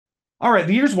All right,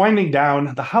 the year's winding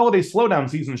down. The holiday slowdown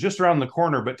season is just around the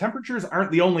corner, but temperatures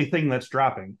aren't the only thing that's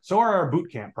dropping. So are our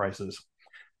boot camp prices.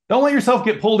 Don't let yourself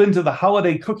get pulled into the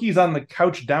holiday cookies on the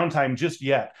couch downtime just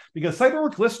yet, because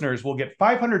CyberWork listeners will get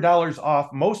 $500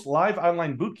 off most live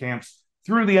online boot camps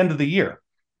through the end of the year.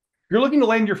 If you're looking to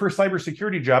land your first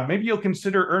cybersecurity job, maybe you'll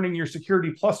consider earning your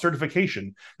Security Plus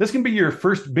certification. This can be your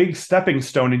first big stepping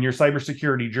stone in your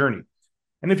cybersecurity journey.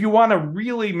 And if you want to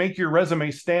really make your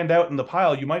resume stand out in the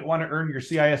pile, you might want to earn your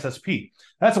CISSP.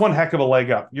 That's one heck of a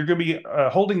leg up. You're going to be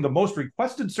holding the most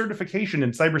requested certification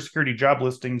in cybersecurity job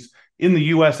listings in the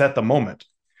US at the moment.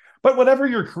 But whatever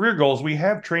your career goals, we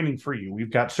have training for you. We've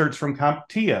got certs from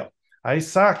CompTIA,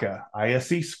 ISACA,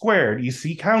 ISC Squared,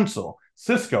 EC Council,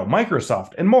 Cisco,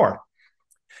 Microsoft, and more.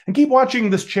 And keep watching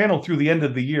this channel through the end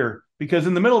of the year, because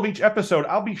in the middle of each episode,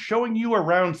 I'll be showing you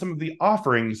around some of the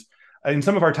offerings in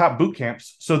some of our top boot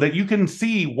camps so that you can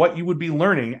see what you would be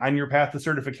learning on your path to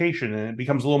certification, and it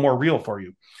becomes a little more real for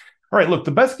you. All right, look, the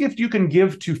best gift you can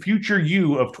give to future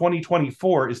you of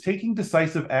 2024 is taking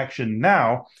decisive action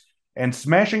now and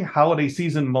smashing holiday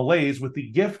season malaise with the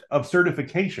gift of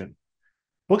certification.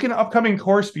 Book an upcoming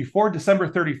course before December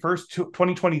 31st,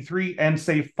 2023 and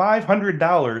save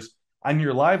 $500 on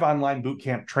your live online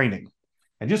bootcamp training.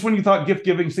 And just when you thought gift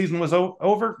giving season was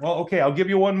over, well, okay, I'll give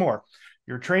you one more.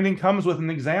 Your training comes with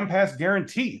an exam pass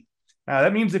guarantee. Now,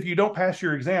 that means if you don't pass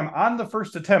your exam on the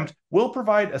first attempt, we'll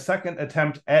provide a second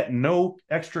attempt at no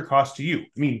extra cost to you. I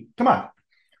mean, come on.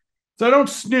 So don't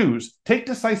snooze. Take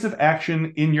decisive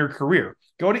action in your career.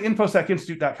 Go to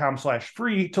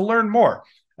infosecinstitute.com/free to learn more.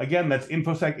 Again, that's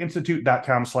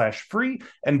infosecinstitute.com/free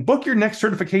and book your next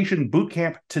certification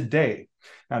bootcamp today.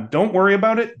 Now, don't worry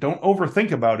about it. Don't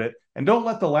overthink about it. And don't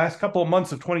let the last couple of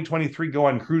months of 2023 go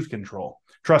on cruise control.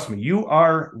 Trust me, you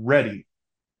are ready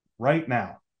right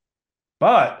now.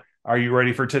 But are you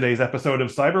ready for today's episode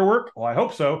of CyberWork? Well, I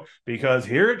hope so, because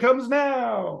here it comes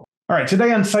now. All right,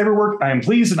 today on CyberWork, I am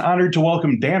pleased and honored to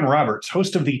welcome Dan Roberts,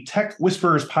 host of the Tech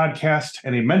Whisperers podcast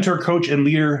and a mentor, coach, and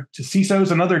leader to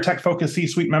CISOs and other tech-focused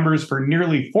C-suite members for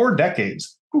nearly 4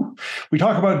 decades. We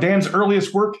talk about Dan's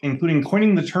earliest work, including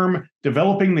coining the term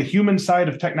developing the human side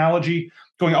of technology,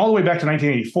 going all the way back to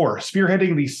 1984,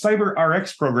 spearheading the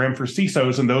CyberLX program for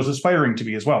CISOs and those aspiring to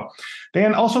be as well.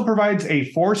 Dan also provides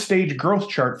a 4-stage growth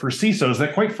chart for CISOs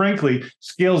that, quite frankly,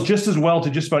 scales just as well to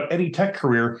just about any tech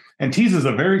career, and teases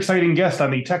a very exciting guest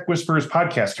on the Tech Whisperers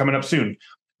podcast coming up soon.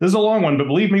 This is a long one, but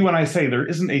believe me when I say there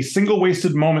isn't a single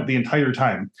wasted moment the entire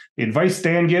time. The advice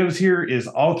Dan gives here is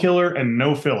all killer and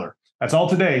no filler. That's all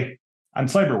today on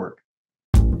CyberWork.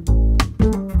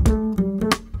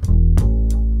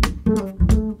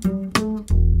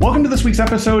 Welcome to this week's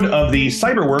episode of the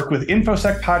CyberWork with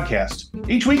Infosec podcast.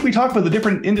 Each week we talk with a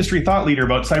different industry thought leader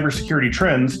about cybersecurity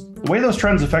trends, the way those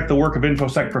trends affect the work of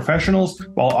Infosec professionals,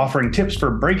 while offering tips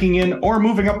for breaking in or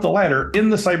moving up the ladder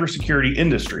in the cybersecurity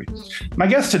industry. My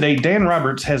guest today, Dan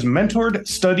Roberts, has mentored,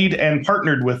 studied, and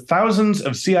partnered with thousands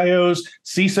of CIOs,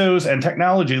 CISOs, and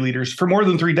technology leaders for more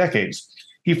than 3 decades.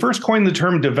 He first coined the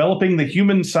term developing the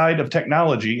human side of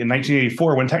technology in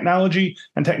 1984 when technology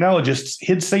and technologists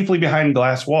hid safely behind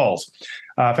glass walls.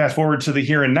 Fast forward to the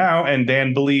here and now, and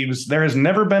Dan believes there has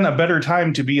never been a better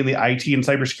time to be in the IT and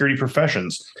cybersecurity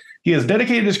professions. He has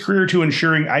dedicated his career to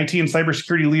ensuring IT and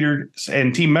cybersecurity leaders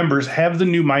and team members have the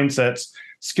new mindsets,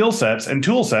 skill sets, and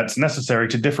tool sets necessary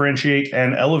to differentiate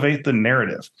and elevate the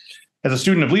narrative. As a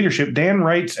student of leadership, Dan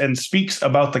writes and speaks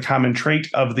about the common trait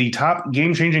of the top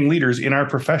game-changing leaders in our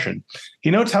profession.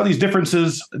 He notes how these difference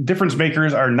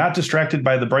makers are not distracted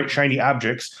by the bright, shiny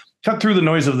objects, cut through the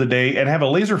noise of the day, and have a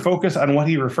laser focus on what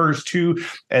he refers to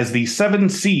as the 7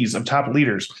 C's of top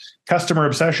leaders: customer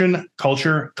obsession,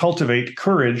 culture, cultivate,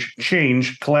 courage,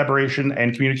 change, collaboration,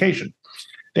 and communication.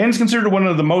 Dan is considered one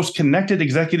of the most connected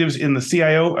executives in the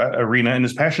CIO arena and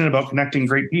is passionate about connecting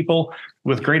great people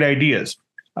with great ideas.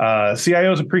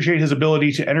 CIOs appreciate his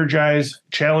ability to energize,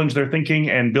 challenge their thinking,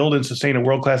 and build and sustain a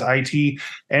world-class IT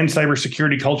and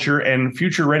cybersecurity culture and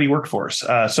future-ready workforce.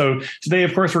 So today,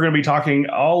 of course, we're going to be talking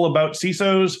all about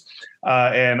CISOs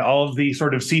and all of the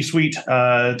sort of C-suite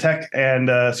tech and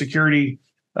security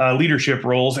leadership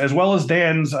roles, as well as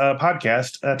Dan's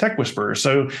podcast, Tech Whisperers.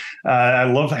 So I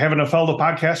love having a fellow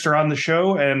podcaster on the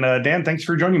show. And Dan, thanks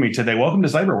for joining me today. Welcome to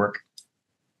CyberWork.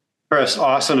 Chris,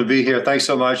 awesome to be here. Thanks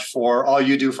so much for all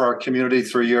you do for our community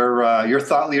through your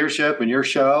thought leadership and your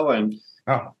show. And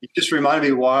you just reminded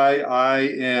me why I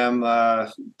am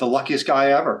the luckiest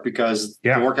guy ever, because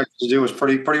the work I get to do is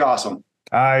pretty awesome.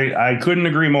 I couldn't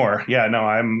agree more. Yeah, no,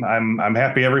 I'm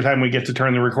happy every time we get to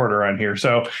turn the recorder on here.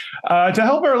 So, to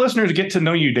help our listeners get to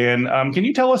know you, Dan, can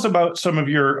you tell us about some of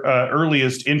your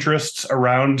earliest interests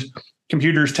around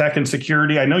computers, tech, and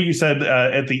security? I know you said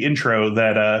at the intro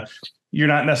that you're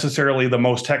not necessarily the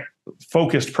most tech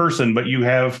focused person, but you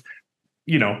have,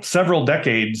 several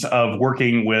decades of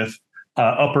working with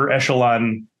upper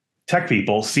echelon tech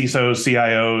people, CISOs,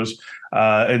 CIOs,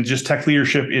 and just tech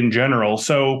leadership in general.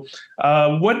 So,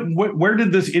 where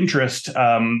did this interest,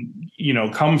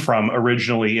 come from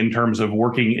originally in terms of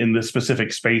working in this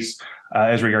specific space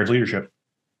as regards leadership?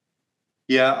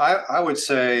 Yeah, I would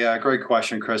say, great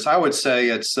question, Chris. I would say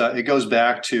it goes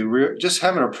back to just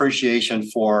having an appreciation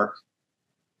for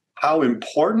how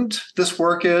important this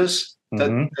work is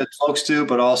that folks do,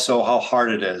 but also how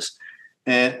hard it is.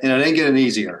 And it ain't getting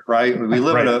easier, right? We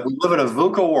live in a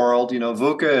VUCA world. We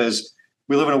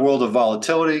live in a world of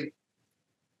volatility,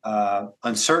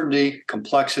 uncertainty,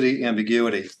 complexity,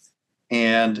 ambiguity.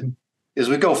 And as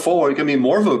we go forward, it can be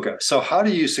more VUCA. So how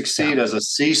do you succeed as a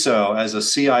CISO, as a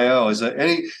CIO, as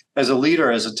a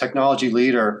leader, as a technology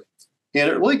leader? And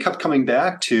it really kept coming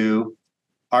back to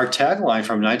our tagline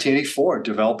from 1984,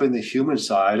 developing the human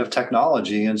side of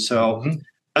technology. And so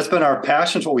that's been our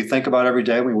passion. It's what we think about every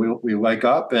day when we wake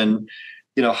up. And,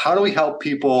 how do we help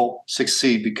people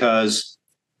succeed? Because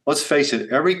let's face it,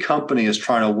 every company is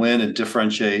trying to win and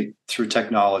differentiate through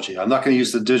technology. I'm not going to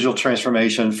use the digital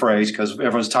transformation phrase because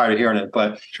everyone's tired of hearing it,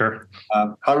 but sure.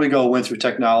 How do we go win through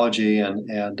technology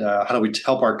and how do we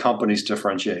help our companies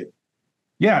differentiate?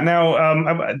 Yeah.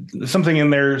 Now, something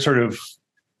in there sort of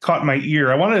caught my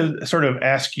ear. I want to sort of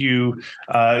ask you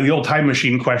the old time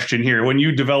machine question here. When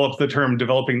you developed the term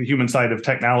developing the human side of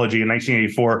technology in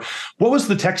 1984, what was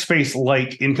the tech space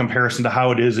like in comparison to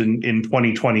how it is in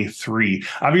 2023?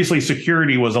 Obviously,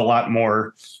 security was a lot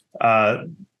more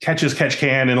catch as catch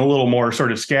can and a little more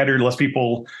sort of scattered, less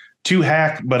people to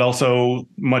hack, but also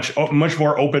much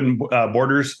more open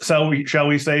borders, shall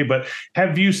we say? But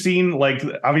have you seen, like,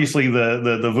 obviously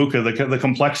the VUCA, the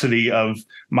complexity of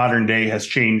modern day has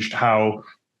changed how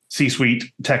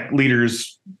C-suite tech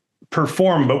leaders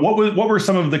perform. But what were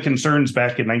some of the concerns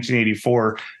back in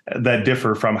 1984 that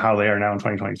differ from how they are now in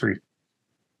 2023?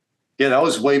 Yeah, that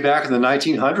was way back in the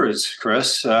 1900s,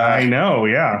 Chris. I know.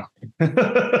 Yeah.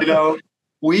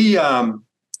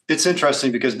 It's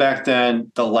interesting because back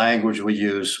then the language we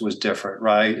used was different,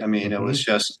 right? I mean, it was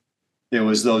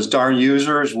those darn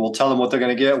users. We'll tell them what they're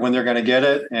going to get when they're going to get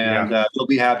it, and they'll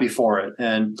be happy for it.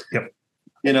 And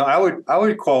I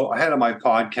would quote. I had on my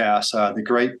podcast the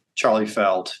great Charlie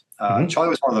Feld. Charlie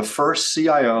was one of the first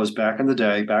CIOs back in the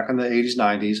day, back in the 80s,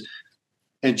 90s,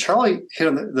 and Charlie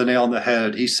hit the nail on the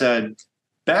head. He said,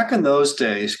 back in those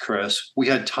days, Chris, we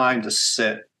had time to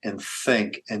sit and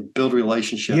think and build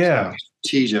relationships. Yeah.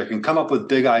 Strategic and come up with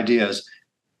big ideas.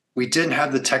 We didn't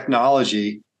have the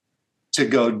technology to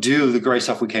go do the great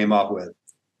stuff we came up with.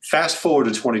 Fast forward to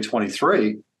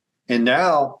 2023, and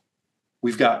now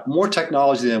we've got more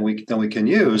technology than we can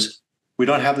use. We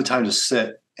don't have the time to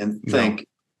sit and think,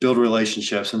 build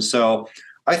relationships. And so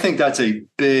I think that's a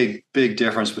big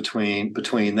difference between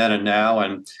then and now,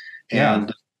 and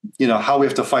how we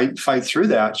have to fight through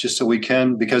that just so we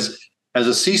can, because as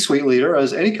a C-suite leader,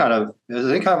 as any kind of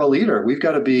a leader, we've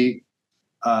got to be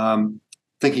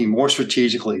thinking more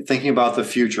strategically, thinking about the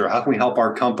future. How can we help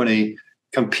our company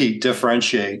compete,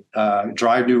 differentiate,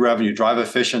 drive new revenue, drive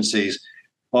efficiencies?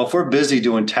 Well, if we're busy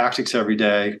doing tactics every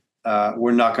day,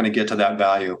 we're not going to get to that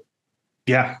value.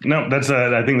 Yeah, no,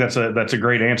 I think that's a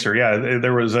great answer. Yeah,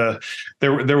 there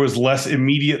was less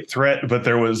immediate threat, but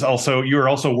you were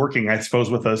also working, I suppose,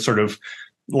 with a sort of,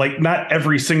 like, not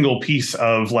every single piece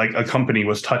of, like, a company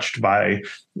was touched by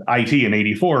IT in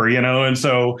 84, and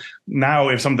so now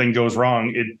if something goes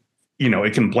wrong,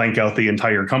 it can blank out the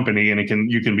entire company, and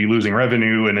you can be losing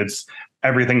revenue, and it's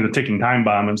everything's a ticking time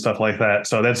bomb and stuff like that.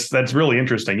 So that's really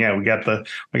interesting. Yeah, we got the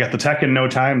tech in no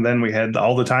time, then we had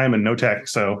all the time and no tech.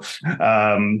 So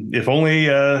if only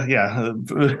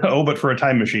but for a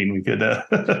time machine we could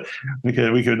we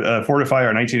could fortify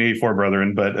our 1984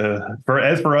 brethren. But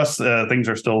for us, things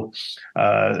are still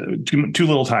too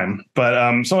little time.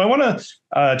 But so I want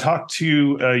to talk to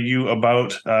you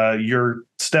about your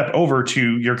step over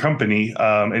to your company,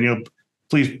 and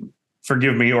please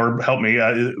forgive me or help me.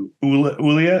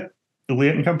 Uliet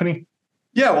and Company.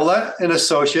 Yeah, well, that and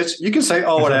Associates. You can say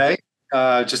O&A,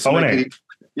 just to make it.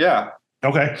 Yeah.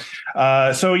 Okay.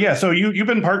 So you've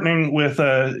been partnering with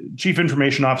chief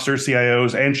information officers,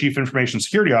 CIOs, and chief information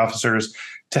security officers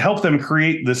to help them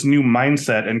create this new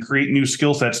mindset and create new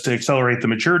skill sets to accelerate the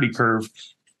maturity curve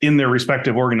in their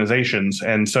respective organizations.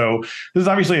 And so this is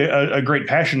obviously a great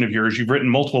passion of yours. You've written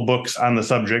multiple books on the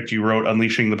subject. You wrote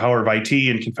Unleashing the Power of IT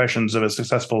and Confessions of a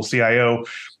Successful CIO,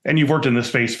 and you've worked in this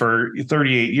space for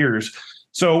 38 years.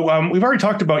 So we've already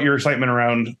talked about your excitement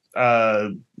around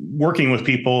working with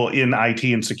people in IT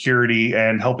and security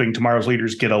and helping tomorrow's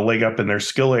leaders get a leg up in their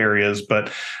skill areas.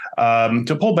 But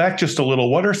to pull back just a little,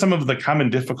 what are some of the common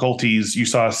difficulties you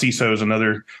saw CISOs and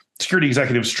other security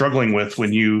executives struggling with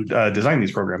when you design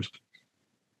these programs?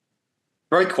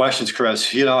 Great questions, Chris.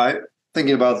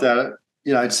 Thinking about that,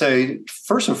 I'd say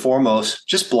first and foremost,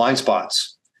 just blind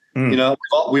spots.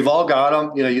 We've all got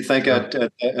them. You think at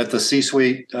the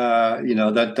C-suite,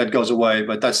 that goes away,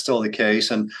 but that's still the case.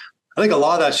 And I think a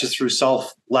lot of that's just through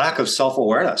lack of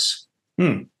self-awareness,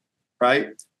 right?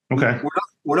 Okay.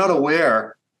 We're not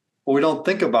aware, or we don't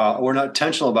think about, or we're not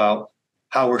intentional about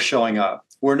how we're showing up.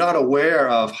 We're not aware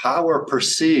of how we're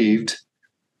perceived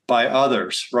by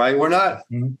others, right? We're not,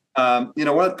 we're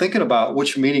not thinking about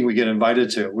which meeting we get invited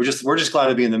to. We're just glad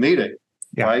to be in the meeting,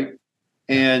 right?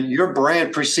 And your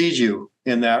brand precedes you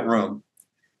in that room.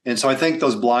 And so I think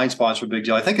those blind spots are a big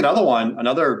deal. I think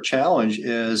another challenge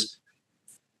is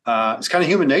it's kind of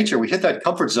human nature. We hit that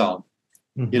comfort zone.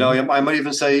 I might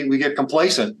even say we get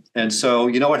complacent. And so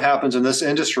what happens in this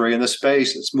industry, in this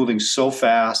space, it's moving so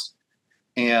fast,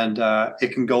 and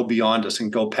it can go beyond us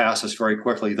and go past us very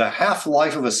quickly. The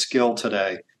half-life of a skill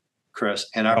today, Chris,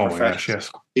 in our profession,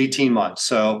 18 months.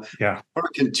 So we're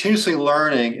continuously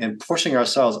learning and pushing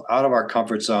ourselves out of our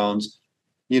comfort zones.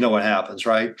 You know what happens,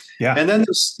 right? Yeah. And then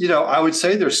there's, I would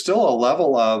say there's still a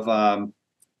level of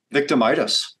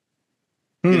victimitis.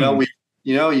 You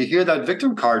hear that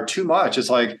victim card too much. It's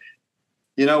like,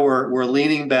 we're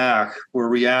leaning back, we're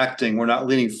reacting, we're not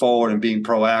leaning forward and being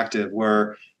proactive.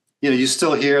 We're, you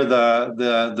still hear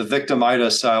the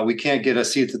victimitis. We can't get a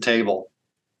seat at the table.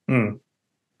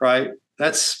 Right?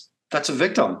 That's a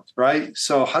victim, right?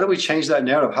 So how do we change that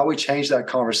narrative? How do we change that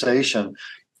conversation?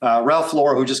 Ralph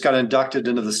Lauer, who just got inducted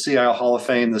into the CIO Hall of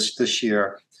Fame this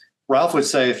year, Ralph would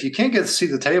say, if you can't get a seat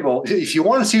at the table, if you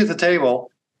want a seat at the table,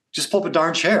 just pull up a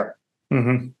darn chair.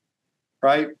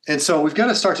 Right? And so we've got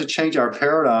to start to change our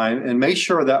paradigm and make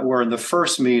sure that we're in the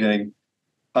first meeting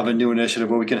of a new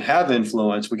initiative where we can have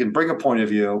influence, we can bring a point of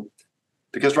view,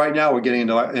 because right now we're getting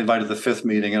invited to the fifth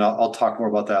meeting, and I'll talk more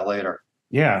about that later.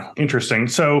 Yeah, interesting.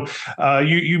 So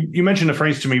you mentioned a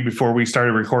phrase to me before we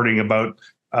started recording about.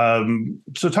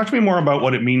 So talk to me more about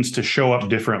what it means to show up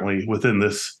differently with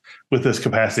this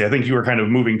capacity. I think you were kind of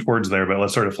moving towards there, but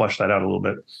let's sort of flesh that out a little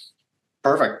bit.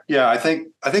 Perfect. Yeah, I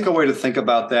think a way to think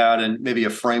about that, and maybe a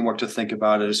framework to think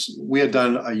about, is we had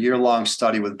done a year-long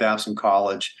study with Babson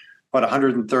College. About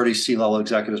 130 C-level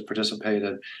executives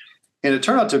participated. And it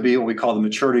turned out to be what we call the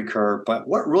maturity curve. But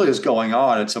what really is going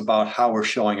on, it's about how we're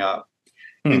showing up.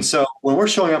 And so when we're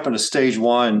showing up in a stage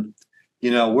one,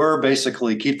 we're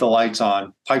basically keep the lights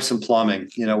on, pipes and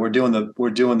plumbing. We're doing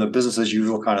the business as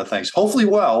usual kind of things. Hopefully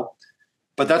well,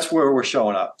 but that's where we're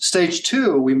showing up. Stage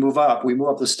two, we move up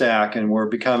the stack, and we're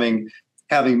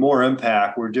having more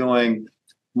impact. We're doing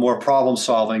more problem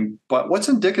solving. But what's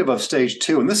indicative of stage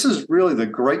two, and this is really the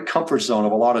great comfort zone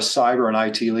of a lot of cyber and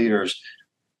IT leaders,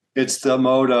 it's the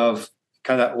mode of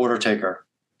kind of that order taker.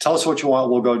 Tell us what you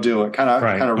want, we'll go do it. Kind of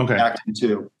reacting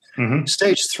to.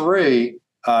 Stage three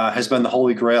has been the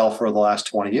holy grail for the last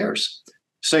 20 years.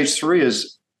 Stage three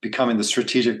is becoming the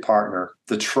strategic partner,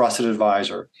 the trusted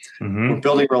advisor. We're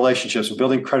building relationships, we're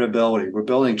building credibility, we're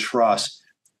building trust.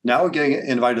 Now we're getting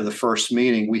invited to the first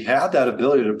meeting. We have that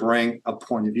ability to bring a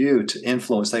point of view, to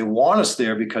influence. They want us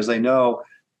there because they know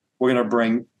we're going to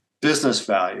bring business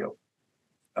value.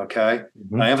 Okay.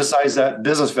 I emphasize that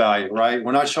business value, right?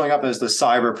 We're not showing up as the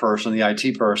cyber person, the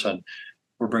IT person.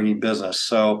 We're bringing business.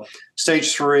 So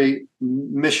stage three,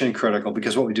 mission critical,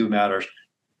 because what we do matters.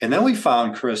 And then we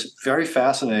found, Chris, very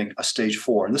fascinating, a stage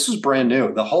four. And this was brand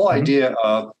new. The whole idea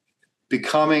of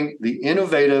becoming the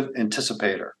innovative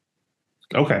anticipator.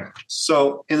 Okay.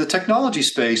 So in the technology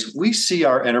space, we see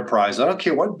our enterprise. I don't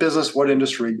care what business, what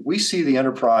industry, we see the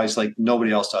enterprise like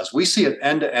nobody else does. We see it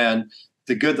end to end,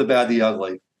 the good, the bad, the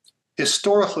ugly.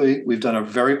 Historically, we've done a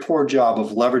very poor job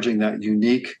of leveraging that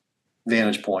unique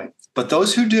vantage point. But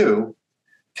those who do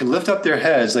can lift up their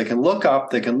heads. They can look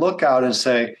up, they can look out and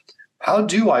say, how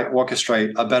do I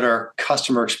orchestrate a better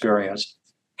customer experience?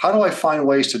 How do I find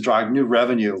ways to drive new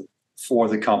revenue for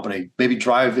the company? Maybe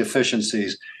drive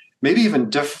efficiencies, maybe even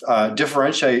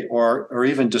differentiate or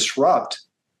even disrupt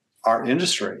our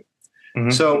industry.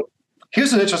 So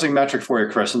here's an interesting metric for you,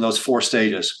 Chris, in those four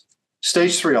stages.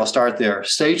 Stage three, I'll start there.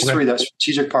 Stage three, that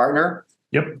strategic partner.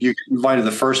 Yep. You invited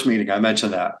the first meeting. I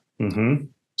mentioned that.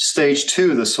 Stage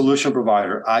two, the solution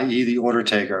provider, i.e. the order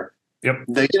taker. Yep.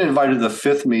 They get invited to the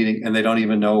fifth meeting and they don't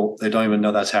even know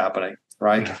that's happening,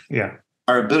 right? Yeah.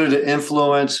 Our ability to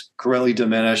influence greatly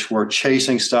diminished. We're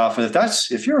chasing stuff. And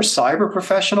if you're a cyber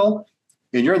professional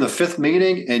and you're in the fifth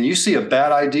meeting and you see a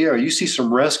bad idea or you see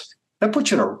some risk, that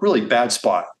puts you in a really bad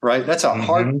spot, right? That's a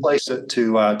hard place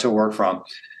to work from.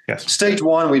 Yes. Stage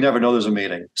one, we never know there's a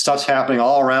meeting. Stuff's happening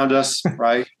all around us,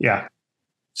 right? Yeah.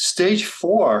 Stage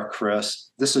four, Chris,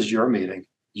 this is your meeting.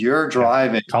 You're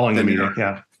driving. Calling the meeting,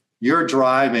 yeah. You're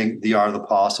driving the art of the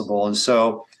possible. And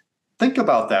so think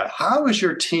about that. How is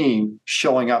your team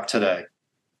showing up today?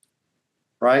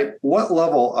 Right? What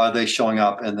level are they showing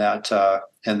up in that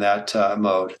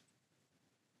mode?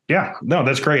 Yeah, no,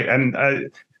 that's great. And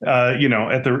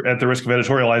at the risk of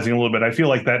editorializing a little bit, I feel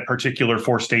like that particular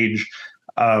 4-stage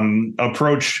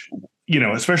approach,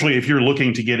 especially if you're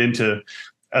looking to get into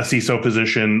a CISO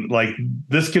position, like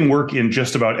this can work in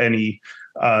just about any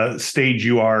stage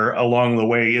you are along the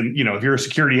way. And, if you're a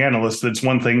security analyst, it's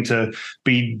one thing to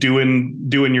be doing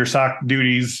your SOC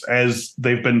duties as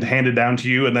they've been handed down to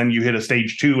you. And then you hit a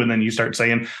stage 2 and then you start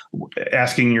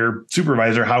asking your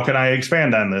supervisor, how can I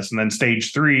expand on this? And then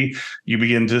stage 3, you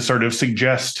begin to sort of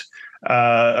suggest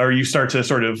or you start to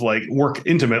sort of like work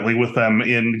intimately with them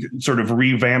in sort of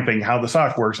revamping how the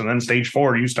SOC works. And then stage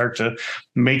 4, you start to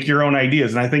make your own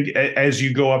ideas. And I think as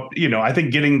you go up, I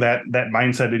think getting that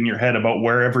mindset in your head about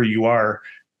wherever you are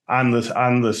on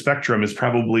the spectrum is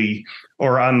probably,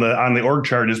 or on the org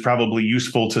chart is probably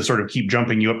useful to sort of keep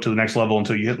jumping you up to the next level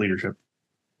until you hit leadership.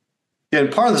 Yeah,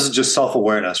 and part of this is just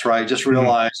self-awareness, right? Just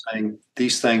realizing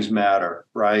these things matter,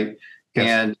 right? Yes.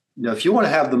 And if you want to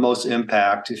have the most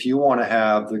impact, if you want to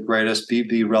have the greatest,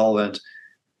 be relevant,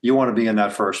 you want to be in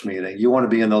that first meeting. You want to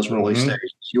be in those early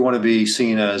stages. You want to be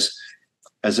seen as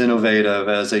innovative,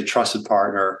 as a trusted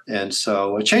partner, and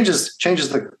so it changes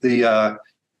the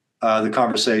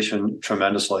conversation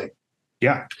tremendously.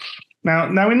 Yeah.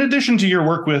 Now, in addition to your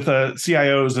work with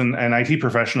CIOs and IT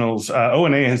professionals,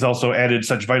 O&A has also added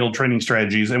such vital training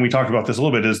strategies, and we talked about this a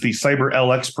little bit, as the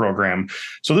CyberLX program.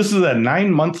 So this is a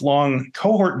 9-month-long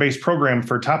cohort-based program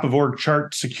for top-of-org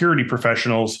chart security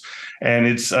professionals, and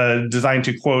it's designed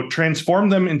to, quote, transform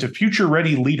them into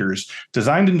future-ready leaders.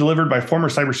 Designed and delivered by former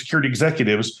cybersecurity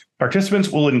executives, participants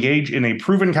will engage in a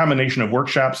proven combination of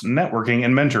workshops, networking,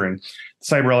 and mentoring.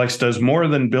 CyberLX does more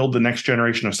than build the next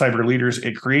generation of cyber leaders.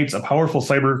 It creates a powerful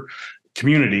cyber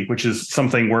community, which is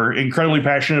something we're incredibly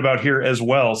passionate about here as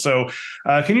well. So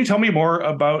can you tell me more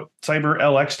about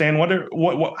CyberLX, Dan?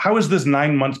 How is this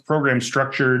 9-month program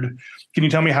structured? Can you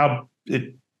tell me how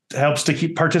it helps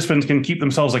to participants can keep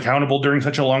themselves accountable during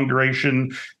such a long duration,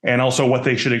 and also what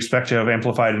they should expect to have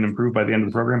amplified and improved by the end of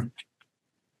the program?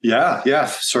 Yeah,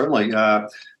 certainly.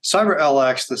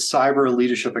 CyberLX, the cyber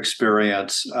leadership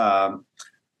experience.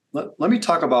 Let me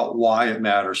talk about why it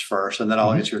matters first, and then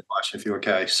I'll answer your question if you're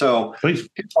okay. So here's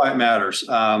why it matters.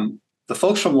 The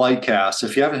folks from Lightcast,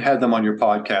 if you haven't had them on your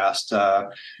podcast,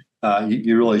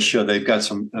 you really should. They've got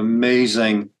some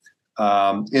amazing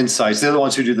insights. They're the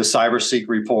ones who do the CyberSecurity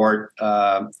report.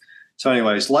 So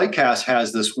anyways, Lightcast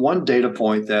has this one data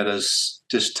point that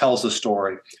just tells the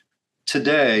story.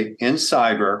 Today in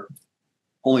cyber,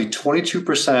 only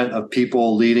 22% of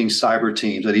people leading cyber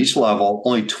teams at each level,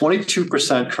 only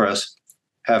 22%, Chris,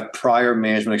 have prior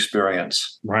management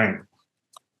experience. Right.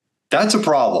 That's a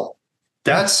problem.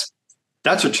 That's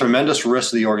a tremendous risk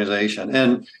to the organization.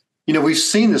 And, we've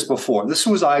seen this before. This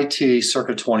was IT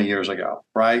circa 20 years ago,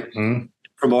 right? Mm-hmm.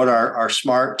 Promote our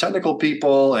smart technical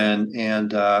people. And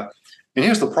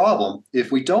here's the problem.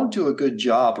 If we don't do a good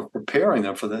job of preparing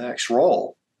them for the next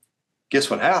role, guess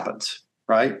what happens,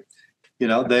 right?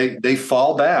 They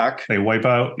fall back. They wipe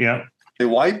out. Yeah. They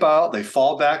wipe out. They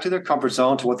fall back to their comfort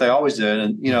zone, to what they always did.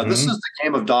 And, this is the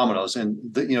game of dominoes.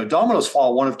 And, dominoes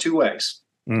fall one of two ways.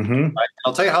 Mm-hmm. Right?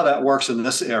 I'll tell you how that works in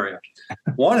this area.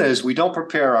 One is we don't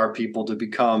prepare our people to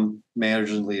become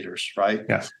managers and leaders, right?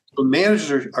 Yes. So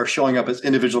managers are showing up as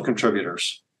individual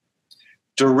contributors.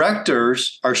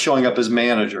 Directors are showing up as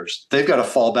managers. They've got to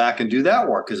fall back and do that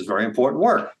work, because it's very important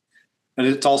work. And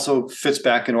it also fits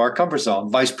back into our comfort zone.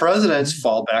 Vice presidents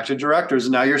fall back to directors.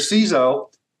 And now your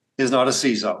CISO is not a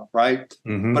CISO, right?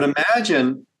 Mm-hmm. But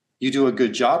imagine you do a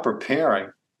good job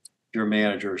preparing your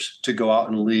managers to go out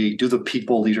and lead, do the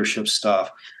people leadership stuff,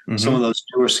 some of those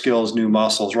newer skills, new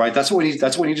muscles, right? That's what we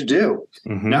need to do.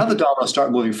 Mm-hmm. Now the dominoes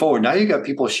start moving forward. Now you got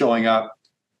people showing up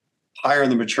higher in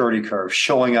the maturity curve,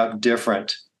 showing up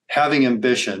different, having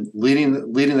ambition,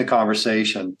 leading the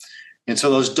conversation. And so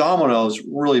those dominoes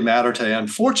really matter today.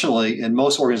 Unfortunately, in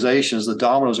most organizations, the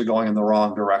dominoes are going in the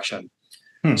wrong direction.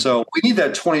 So we need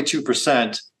that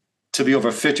 22% to be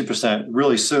over 50%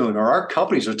 really soon, or our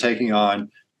companies are taking on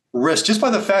risk just by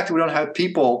the fact that we don't have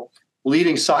people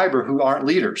leading cyber who aren't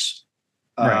leaders.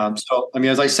 Right. So, I mean,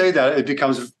 as I say that, it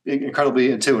becomes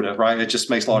incredibly intuitive, right? It just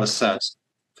makes a lot of sense.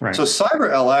 Right. So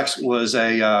CyberLX was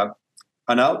an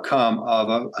outcome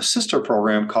of a sister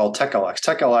program called TechLX.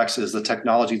 TechLX is the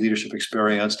technology leadership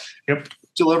experience. Yep.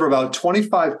 Deliver about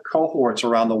 25 cohorts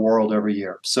around the world every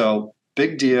year. So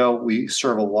big deal. We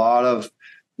serve a lot of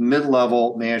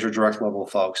mid-level, manager, direct level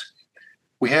folks.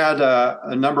 We had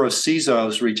a number of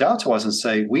CISOs reach out to us and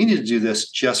say, we need to do this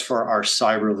just for our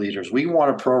cyber leaders. We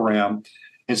want a program.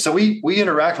 And so we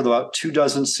interact with about 24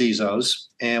 CISOs,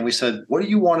 and we said, what do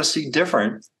you want to see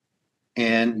different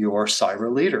in your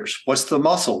cyber leaders? What's the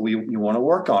muscle you want to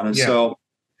work on? And so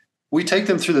we take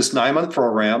them through this 9-month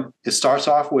program. It starts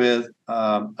off with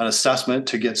an assessment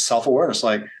to get self-awareness,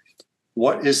 like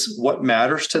what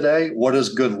matters today? What does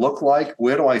good look like?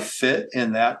 Where do I fit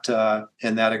in that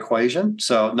equation?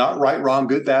 So not right, wrong,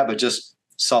 good, bad, but just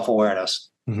self-awareness.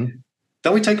 Mm-hmm.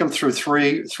 Then we take them through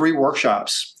three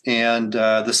workshops, and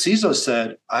the CISO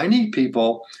said, I need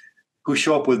people who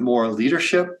show up with more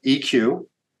leadership EQ.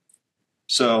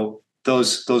 So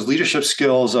those leadership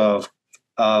skills of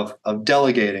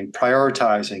delegating,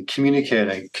 prioritizing,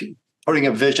 communicating, putting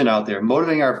a vision out there,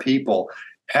 motivating our people,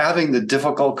 having the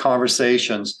difficult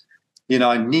conversations.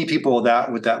 I need people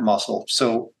with that muscle.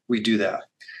 So we do that.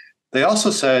 They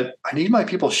also said, I need my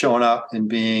people showing up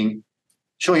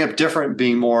different,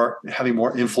 having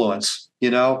more influence.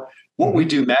 What we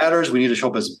do matters. We need to show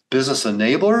up as business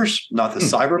enablers, not the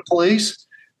cyber police.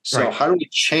 So How do we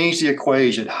change the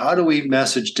equation? How do we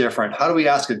message different? How do we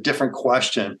ask a different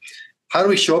question? How do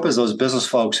we show up as those business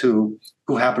folks who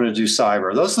happen to do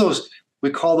cyber? Those we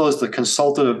call those the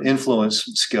consultative influence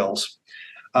skills.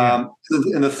 In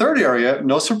the third area,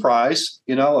 no surprise,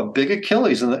 a big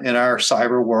Achilles in our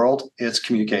cyber world, it's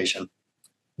communication.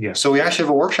 Yeah. So we actually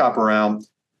have a workshop around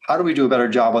how do we do a better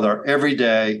job with our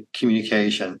everyday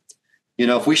communication.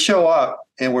 If we show up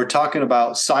and we're talking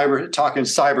about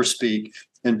cyber speak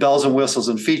and bells and whistles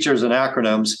and features and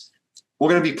acronyms, we're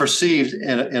going to be perceived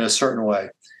in a certain way.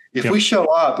 If we show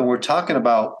up and we're talking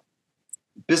about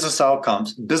business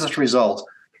outcomes, business results,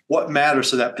 what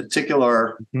matters to that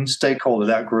particular stakeholder,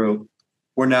 that group,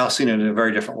 we're now seen in a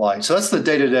very different light. So that's the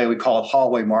day-to-day. We call it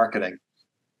hallway marketing.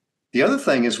 The other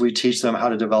thing is we teach them how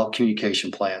to develop communication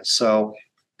plans. So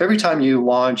every time you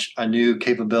launch a new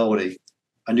capability,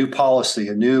 a new policy,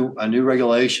 a new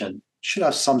regulation, you should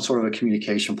have some sort of a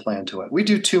communication plan to it. We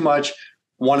do too much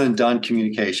one and done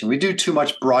communication. We do too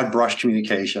much broad brush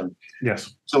communication.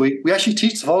 Yes. So we actually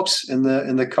teach the folks in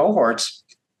the cohorts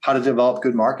how to develop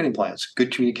good marketing plans,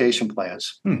 good communication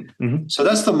plans. Mm-hmm. So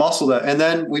that's the muscle and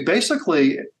then we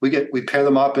basically we pair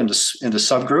them up into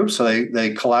subgroups. So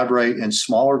they collaborate in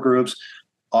smaller groups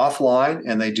offline,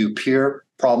 and they do peer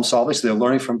problem solving. So they're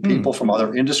learning from people from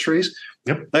other industries.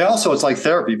 Yep. They also, it's like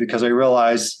therapy because they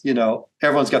realize,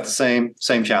 everyone's got the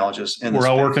same challenges. We're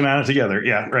all working on it together.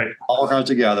 Yeah, right. All working on it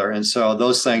together. And so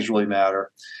those things really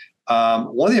matter.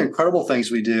 One of the incredible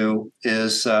things we do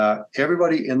is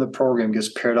everybody in the program gets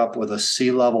paired up with a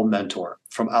C-level mentor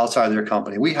from outside their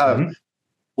company. We have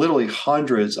literally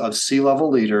hundreds of C-level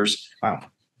leaders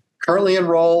currently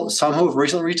enrolled, some who have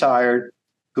recently retired,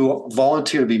 who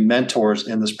volunteer to be mentors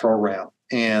in this program.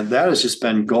 And that has just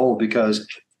been gold because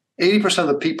 80% of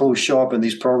the people who show up in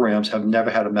these programs have never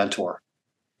had a mentor.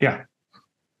 Yeah.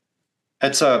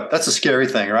 That's a scary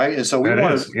thing, right? And so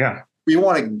we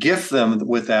want to gift them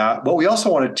with that, but we also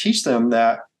want to teach them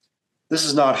that this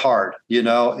is not hard,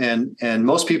 and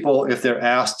most people, if they're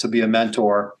asked to be a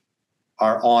mentor,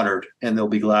 are honored and they'll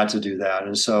be glad to do that.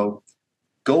 And so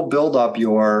go build up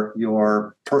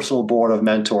your personal board of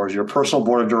mentors, your personal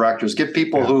board of directors, get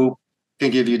people who can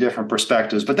give you different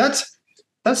perspectives. But that's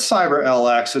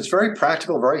CyberLX. It's very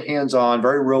practical, very hands-on,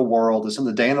 very real world. It's in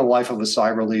the day in the life of a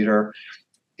cyber leader.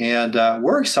 And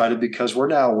we're excited because we're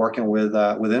now working with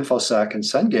Infosec and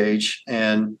Cengage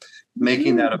and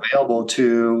making that available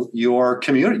to your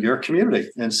community.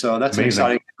 And so that's amazing.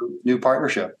 An exciting new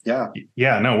partnership. Yeah.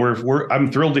 Yeah, no,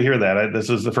 I'm thrilled to hear that. This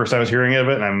is the first I was hearing of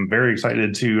it, and I'm very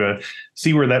excited to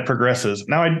see where that progresses.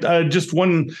 Now, I just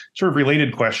one sort of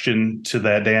related question to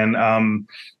that, Dan.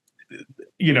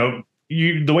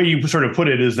 The way you sort of put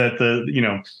it is that the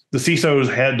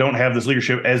CISOs don't have this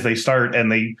leadership as they start, and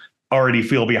they already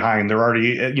feel behind. They're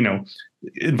already,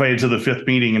 invited to the fifth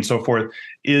meeting and so forth.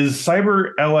 Is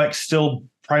CyberLX still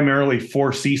primarily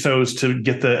for CISOs to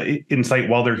get the insight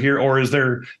while they're here, or is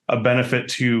there a benefit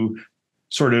to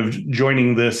sort of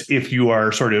joining this if you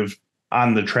are sort of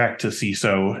on the track to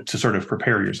CISO to sort of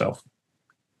prepare yourself?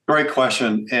 Great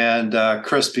question. And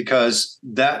Chris, because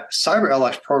that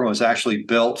CyberLX program was actually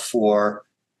built for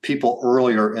people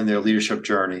earlier in their leadership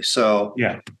journey. So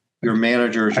Yeah. your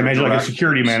managers, I your imagine like a directors.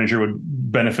 security manager would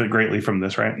benefit greatly from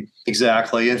this, right?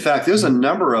 Exactly. In fact, there's a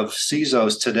number of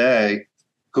CISOs today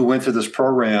who went through this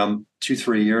program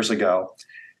 2-3 years ago,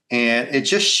 and it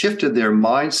just shifted their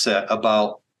mindset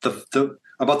about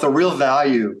the real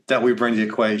value that we bring to the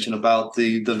equation, about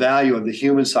the value of the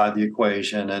human side of the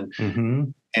equation,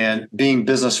 and being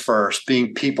business first,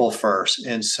 being people first.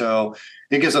 And so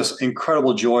it gives us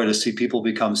incredible joy to see people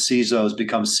become CISOs,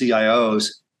 become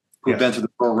CIOs who've been through the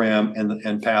program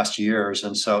in past years.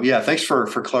 And so, yeah, thanks for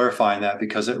clarifying that,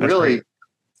 because it That's really,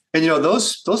 great. and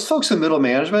those folks in middle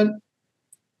management,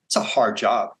 it's a hard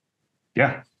job.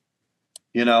 Yeah.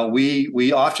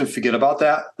 We often forget about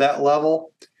that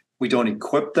level. We don't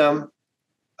equip them.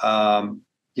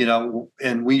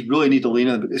 And we really need to lean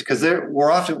in, because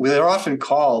they're often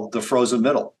called the frozen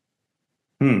middle.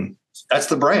 That's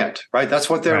the brand, right? That's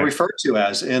what they're referred to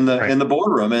as in the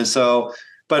boardroom. And so,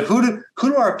 but who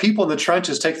do our people in the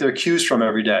trenches take their cues from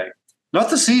every day? Not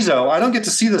the CISO. I don't get to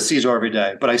see the CISO every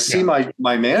day, but I see my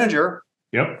manager.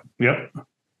 Yep.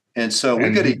 And so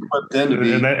we get equipped then to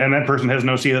be, and that person has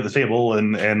no seat at the table,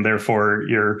 and therefore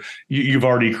you've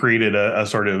already created a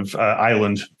sort of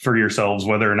island for yourselves,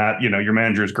 whether or not your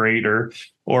manager is great or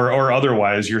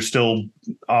otherwise. You're still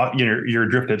you're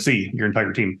adrift at sea, your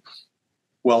entire team.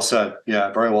 Well said.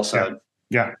 Yeah, very well said.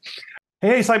 Yeah.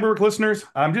 Hey, CyberWork listeners,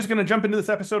 I'm just going to jump into this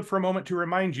episode for a moment to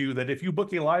remind you that if you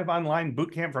book a live online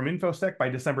bootcamp from Infosec by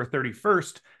December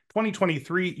 31st,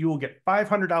 2023, you will get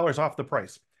 $500 off the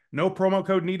price. No promo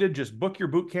code needed. Just book your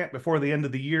bootcamp before the end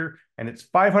of the year, and it's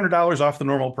 $500 off the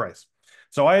normal price.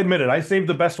 So I admit it, I saved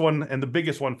the best one and the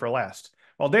biggest one for last.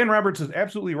 While Dan Roberts is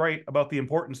absolutely right about the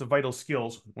importance of vital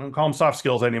skills, we don't call them soft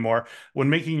skills anymore, when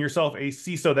making yourself a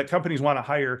CISO that companies want to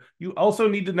hire, you also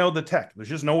need to know the tech. There's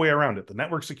just no way around it. The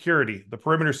network security, the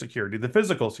perimeter security, the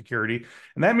physical security,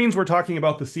 and that means we're talking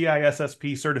about the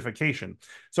CISSP certification.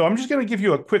 So I'm just going to give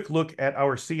you a quick look at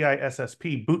our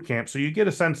CISSP bootcamp so you get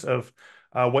a sense of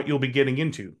what you'll be getting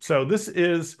into. So this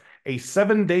is a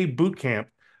 7-day bootcamp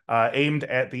aimed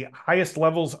at the highest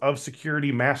levels of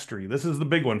security mastery. This is the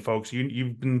big one, folks.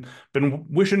 You've been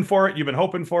wishing for it, you've been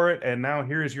hoping for it, and now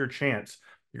here's your chance.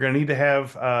 You're going to need to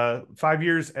have 5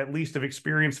 years at least of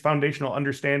experience, foundational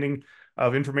understanding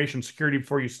of information security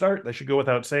before you start. That should go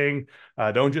without saying.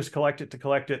 Don't just collect it to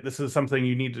collect it. This is something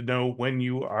you need to know when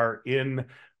you are in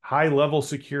high-level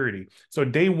security. So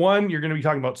day one, you're going to be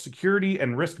talking about security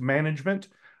and risk management.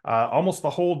 Almost the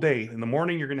whole day. In the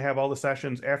morning, you're going to have all the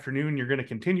sessions. Afternoon, you're going to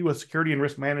continue with security and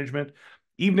risk management.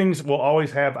 Evenings will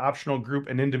always have optional group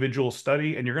and individual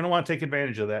study, and you're going to want to take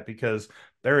advantage of that because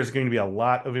there is going to be a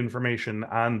lot of information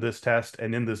on this test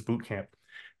and in this boot camp.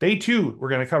 Day two, we're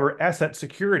going to cover asset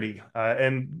security,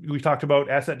 and we talked about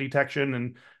asset detection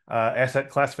and asset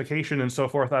classification and so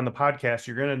forth on the podcast.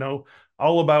 You're going to know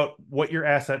all about what your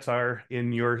assets are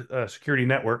in your security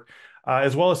network.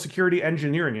 As well as security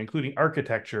engineering, including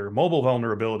architecture, mobile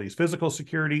vulnerabilities, physical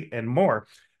security, and more.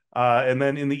 And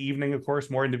then in the evening, of course,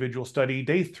 more individual study.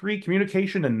 Day three,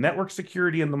 communication and network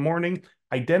security in the morning,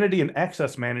 identity and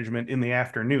access management in the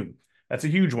afternoon. That's a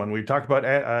huge one. We've talked about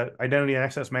identity and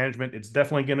access management. It's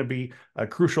definitely going to be a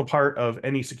crucial part of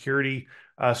any security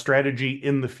strategy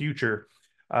in the future.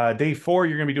 Day four,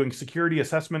 you're going to be doing security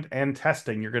assessment and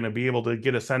testing. You're going to be able to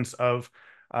get a sense of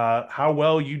how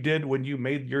well you did when you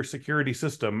made your security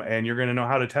system, and you're going to know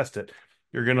how to test it.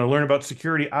 You're going to learn about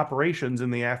security operations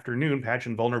in the afternoon, patch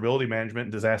and vulnerability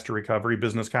management, disaster recovery,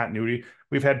 business continuity.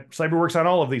 We've had CyberWorks on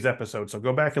all of these episodes, so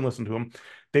go back and listen to them.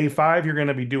 Day five, you're going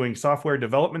to be doing software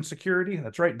development security.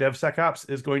 That's right, DevSecOps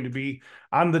is going to be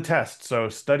on the test, so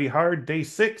study hard. Day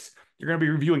six, you're going to be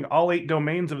reviewing all 8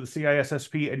 domains of the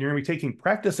CISSP, and you're going to be taking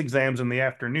practice exams in the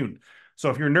afternoon. So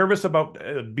if you're nervous about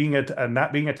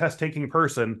not being a test-taking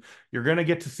person, you're going to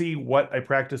get to see what a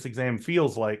practice exam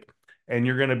feels like, and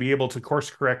you're going to be able to course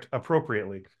correct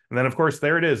appropriately. And then, of course,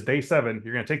 there it is, day 7.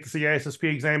 You're going to take the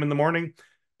CISSP exam in the morning.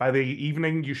 By the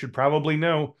evening, you should probably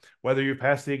know whether you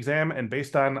passed the exam. And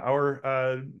based on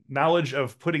our knowledge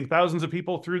of putting thousands of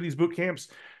people through these boot camps,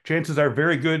 chances are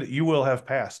very good you will have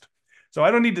passed. So I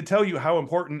don't need to tell you how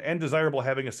important and desirable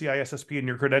having a CISSP in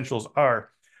your credentials are.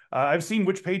 I've seen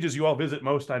which pages you all visit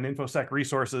most on InfoSec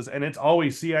resources, and it's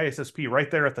always CISSP right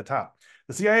there at the top.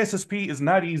 The CISSP is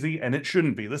not easy, and it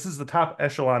shouldn't be. This is the top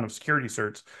echelon of security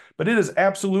certs, but it is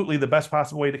absolutely the best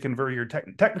possible way to convert your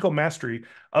technical mastery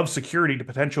of security to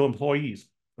potential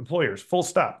employers, full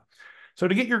stop. So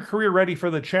to get your career ready for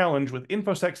the challenge with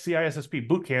Infosec CISSP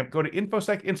Bootcamp, go to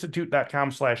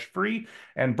infosecinstitute.com/free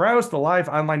and browse the live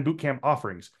online bootcamp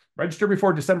offerings. Register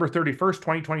before December 31st,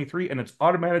 2023, and it's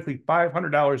automatically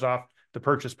 $500 off the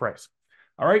purchase price.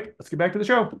 All right, let's get back to the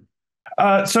show.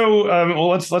 Well,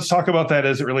 let's talk about that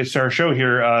as it relates to our show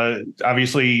here.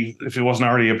 Obviously, if it wasn't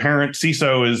already apparent,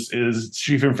 CISO is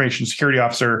Chief Information Security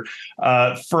Officer.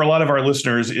 For a lot of our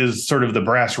listeners, is sort of the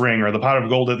brass ring or the pot of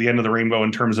gold at the end of the rainbow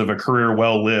in terms of a career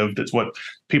well lived. It's what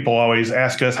people always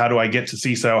ask us: how do I get to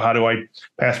CISO? How do I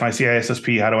pass my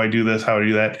CISSP? How do I do this? How do I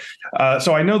do that?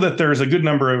 So I know that there's a good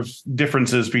number of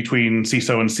differences between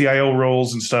CISO and CIO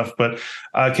roles and stuff, but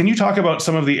can you talk about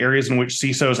some of the areas in which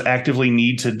CISOs actively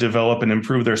need to develop and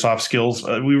improve their soft skills?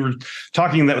 We were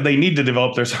talking that they need to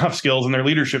develop their soft skills and their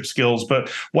leadership skills, but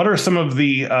what are some of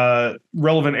the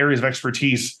relevant areas of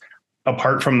expertise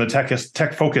apart from the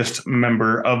tech-focused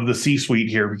member of the C-suite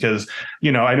here? Because,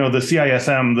 I know the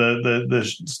CISM,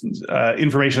 the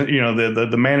information,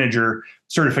 the manager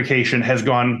certification has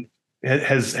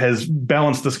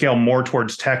balanced the scale more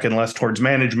towards tech and less towards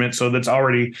management. So that's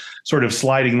already sort of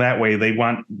sliding that way. They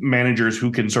want managers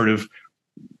who can sort of,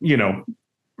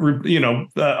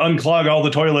 unclog all the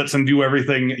toilets and do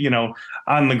everything,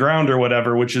 on the ground or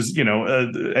whatever, which is,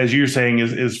 as you're saying,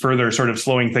 is further sort of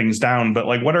slowing things down. But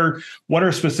like, what are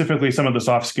specifically some of the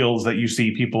soft skills that you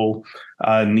see people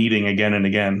needing again and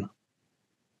again?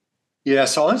 Yeah,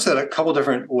 so I'll answer that a couple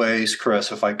different ways,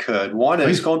 Chris, if I could. One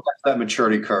is going back to that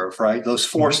maturity curve, right? Those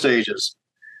 4 stages.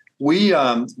 We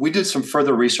did some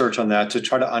further research on that to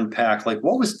try to unpack like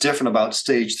what was different about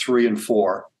stage 3 and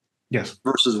 4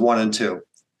 versus 1 and 2.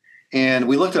 And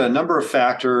we looked at a number of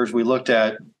factors. We looked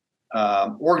at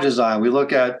org design. We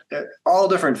looked at all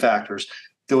different factors.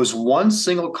 There was one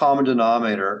single common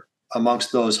denominator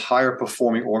amongst those higher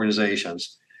performing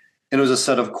organizations, and it was a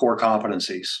set of core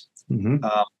competencies.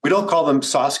 We don't call them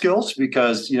soft skills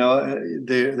because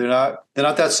they're not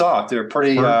that soft. They're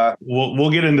pretty.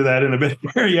 We'll get into that in a bit.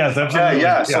 Yes, absolutely.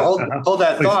 Yeah. So hold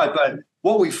that thought. But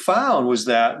what we found was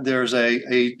that there's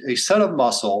a set of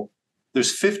muscle.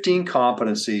 There's 15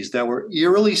 competencies that were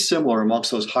eerily similar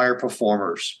amongst those higher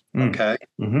performers. Okay.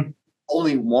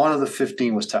 Only one of the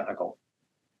 15 was technical.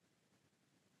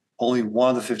 Only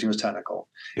one of the 15 was technical.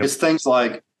 Yep. It's things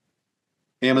like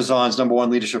Amazon's number one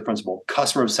leadership principle,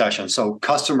 customer obsession. So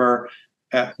customer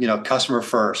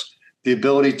first, the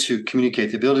ability to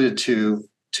communicate, the ability to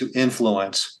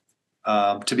influence,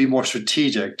 to be more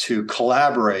strategic, to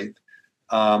collaborate.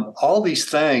 All these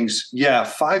things,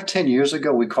 5-10 years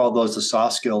ago, we called those the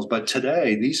soft skills, but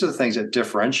today, these are the things that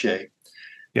differentiate.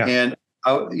 Yeah. And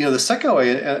the second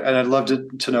way, and I'd love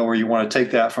to know where you want to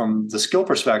take that from the skill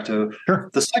perspective. Sure.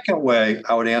 The second way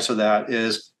I would answer that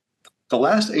is the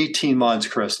last 18 months,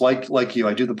 Chris, like you,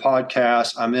 I do the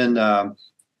podcast. I'm in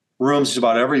rooms just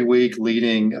about every week,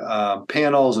 leading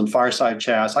panels and fireside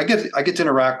chats. I get to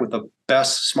interact with the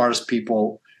best, smartest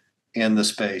people in the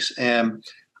space, and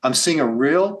I'm seeing a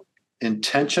real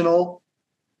intentional,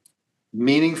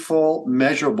 meaningful,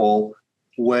 measurable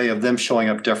way of them showing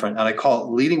up different. And I call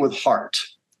it leading with heart.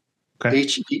 Okay.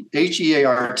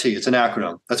 H-E-A-R-T. It's an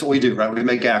acronym. That's what we do, right? We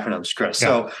make acronyms, Chris. Yeah,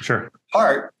 so sure.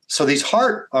 Heart. So these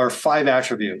heart are 5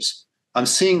 attributes. I'm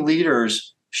seeing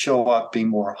leaders show up being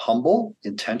more humble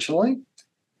intentionally,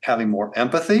 having more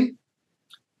empathy,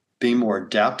 being more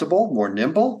adaptable, more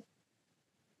nimble,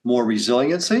 more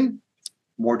resiliency,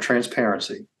 more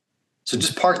transparency. So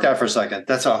just park that for a second.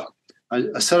 That's a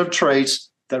set of traits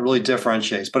that really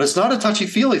differentiates. But it's not a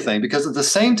touchy-feely thing, because at the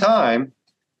same time,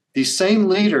 these same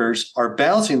leaders are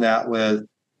balancing that with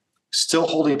still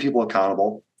holding people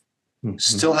accountable,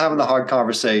 still having the hard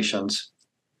conversations,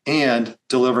 and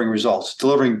delivering results,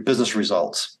 delivering business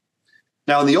results.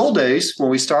 Now, in the old days,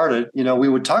 when we started, we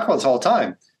would talk about this all the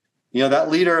time. That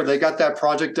leader, they got that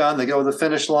project done, they go to the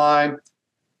finish line.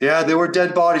 Yeah, there were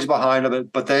dead bodies behind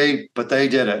it, but they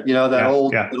did it. That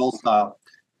old style.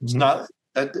 It's not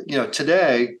that.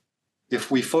 Today, if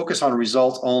we focus on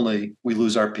results only, we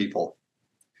lose our people.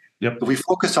 Yep. If we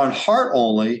focus on heart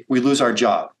only, we lose our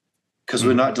job because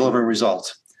we're not delivering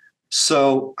results.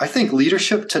 So I think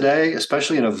leadership today,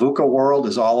 especially in a VUCA world,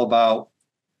 is all about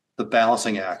the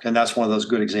balancing act, and that's one of those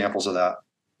good examples of that.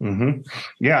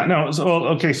 Yeah, no. So,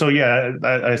 okay. So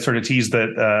I sort of teased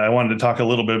that I wanted to talk a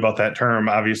little bit about that term.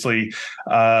 Obviously,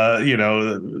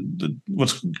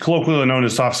 what's colloquially known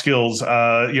as soft skills.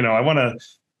 I'd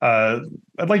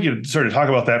like you to sort of talk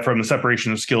about that from the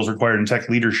separation of skills required in tech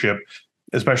leadership.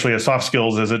 especially as soft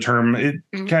skills as a term, it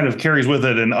kind of carries with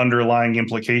it an underlying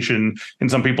implication in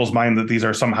some people's mind that these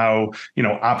are somehow,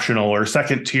 optional or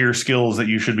second tier skills that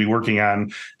you should be working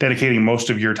on, dedicating most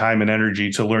of your time and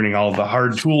energy to learning all of the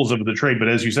hard tools of the trade. But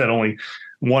as you said, only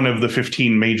one of the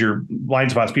 15 major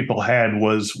blind spots people had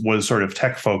was sort of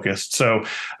tech focused. So,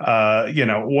 what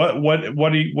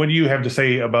do you have to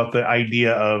say about the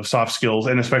idea of soft skills,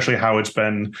 and especially how it's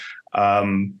been,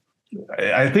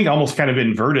 I think, almost kind of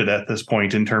inverted at this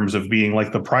point in terms of being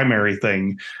like the primary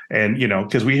thing? And,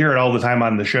 because we hear it all the time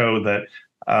on the show that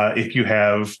if you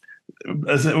have,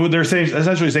 they're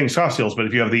essentially saying soft skills, but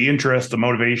if you have the interest, the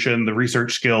motivation, the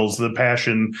research skills, the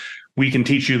passion, we can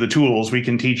teach you the tools, we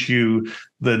can teach you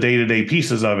the day-to-day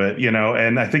pieces of it,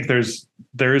 and I think there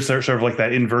is sort of like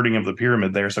that inverting of the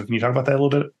pyramid there. So can you talk about that a little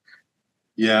bit?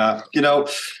 Yeah.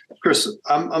 Chris,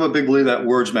 I'm a big believer that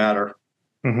words matter.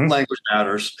 Mm-hmm. Language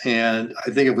matters. And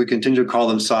I think if we continue to call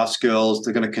them soft skills,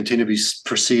 they're going to continue to be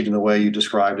perceived in the way you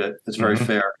described it. It's very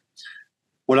fair.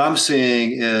 What I'm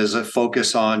seeing is a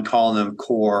focus on calling them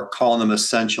core, calling them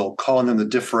essential, calling them the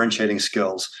differentiating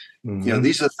skills. Mm-hmm.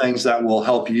 These are things that will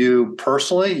help you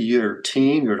personally, your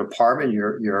team, your department,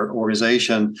 your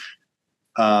organization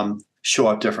show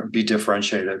up different, be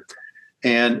differentiated.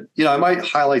 And, I might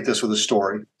highlight this with a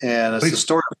story. And it's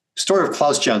the story of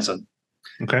Klaus Jensen.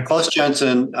 Okay. Klaus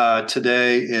Jensen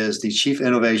today is the Chief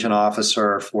Innovation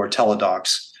Officer for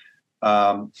Teladocs,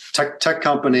 tech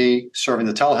company serving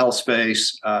the telehealth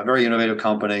space, very innovative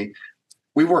company.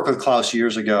 We worked with Klaus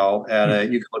years ago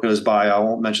you can look at his bio. I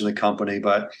won't mention the company,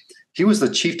 but he was the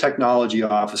Chief Technology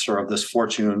Officer of this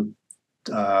Fortune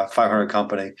 500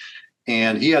 company.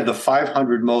 And he had the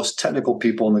 500 most technical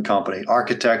people in the company,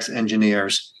 architects,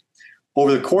 engineers.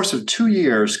 Over the course of 2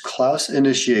 years, Klaus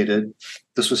initiated,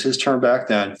 this was his term back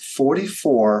then,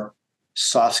 44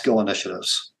 soft skill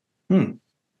initiatives.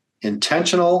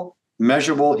 Intentional,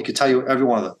 measurable. He could tell you every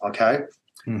one of them, okay?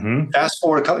 Mm-hmm. Fast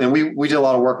forward, and we did a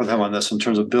lot of work with him on this in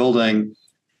terms of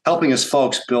helping his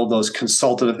folks build those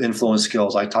consultative influence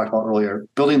skills I talked about earlier,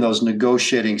 building those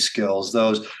negotiating skills,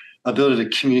 those ability to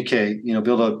communicate, be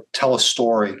able to tell a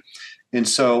story. And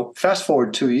so fast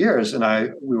forward 2 years,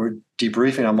 and we were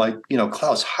debriefing. I'm like,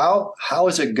 Klaus, how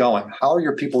is it going? How are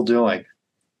your people doing?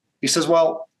 He says,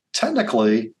 well,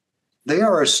 technically, they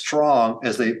are as strong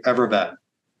as they've ever been.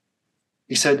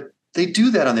 He said, they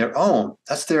do that on their own.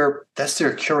 That's their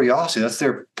curiosity. That's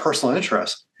their personal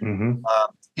interest. Mm-hmm.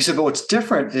 He said, but what's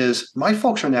different is my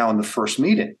folks are now in the first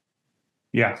meeting.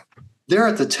 Yeah. They're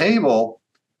at the table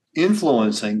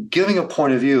influencing, giving a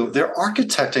point of view. They're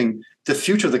architecting the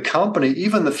future of the company,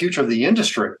 even the future of the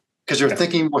industry, because they're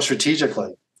thinking more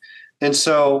strategically. And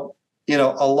so,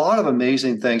 a lot of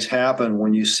amazing things happen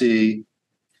when you see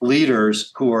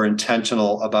leaders who are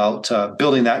intentional about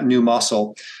building that new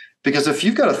muscle. Because if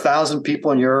you've got 1,000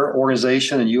 people in your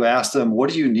organization and you ask them,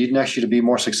 what do you need next year to be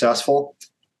more successful?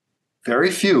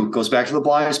 Very few, goes back to the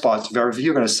blind spots, very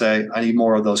few are going to say, I need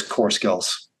more of those core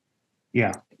skills.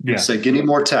 Yeah. Yeah. Say, give me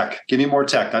more tech. Give me more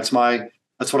tech. That's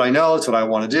what I know. It's what I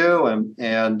want to do.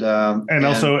 And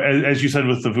also, as you said,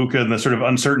 with the VUCA and the sort of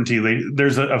uncertainty,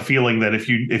 there's a feeling that if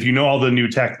you know all the new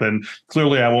tech, then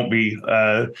clearly I won't be,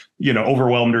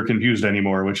 overwhelmed or confused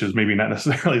anymore, which is maybe not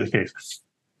necessarily the case.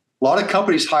 A lot of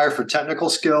companies hire for technical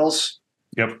skills.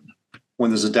 Yep.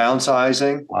 When there's a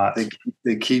downsizing,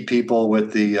 they keep people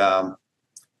with the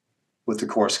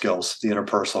core skills, the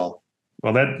interpersonal.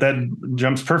 Well, that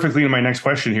jumps perfectly into my next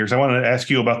question here. So I wanted to ask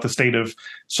you about the state of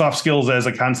soft skills as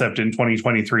a concept in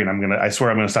 2023. And I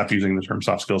swear I'm going to stop using the term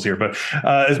soft skills here, but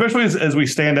especially as we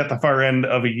stand at the far end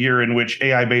of a year in which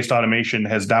AI-based automation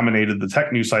has dominated the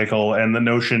tech news cycle, and the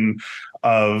notion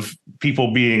of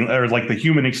people being, or like the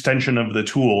human extension of the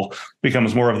tool,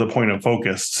 becomes more of the point of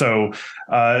focus. So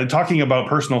talking about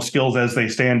personal skills as they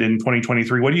stand in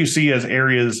 2023, what do you see as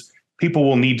areas people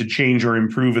will need to change or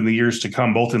improve in the years to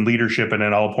come, both in leadership and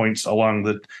at all points along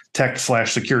the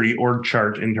tech/security org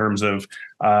chart, in terms of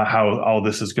how all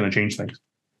this is going to change things?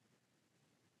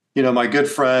 My good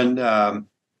friend,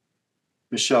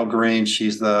 Michelle Green,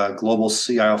 she's the global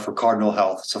CIO for Cardinal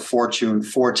Health. It's a Fortune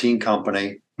 14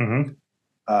 company. Mm-hmm.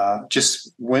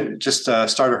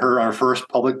 Started her on her first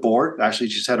public board. Actually,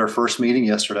 she just had her first meeting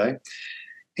yesterday.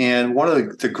 And one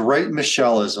of the great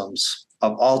Michelleisms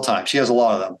of all time, she has a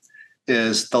lot of them,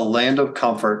 is the land of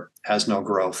comfort has no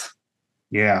growth.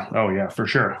 Yeah. Oh, yeah, for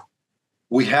sure.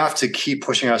 We have to keep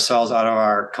pushing ourselves out of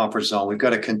our comfort zone. We've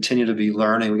got to continue to be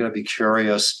learning. We've got to be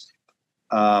curious.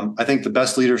 I think the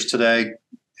best leaders today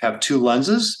have two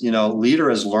lenses, leader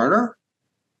as learner.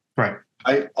 Right.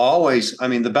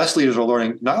 The best leaders are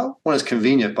learning not when it's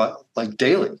convenient, but like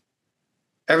daily.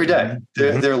 every day.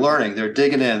 Mm-hmm. They're learning, they're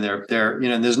digging in, they're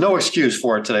and there's no excuse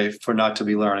for it today for not to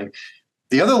be learning.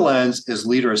 The other lens is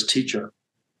leader as teacher.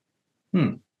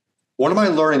 What am I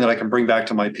learning that I can bring back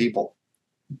to my people?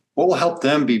 What will help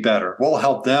them be better? What will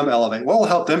help them elevate? What will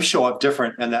help them show up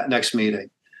different in that next meeting?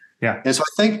 Yeah. And so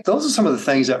I think those are some of the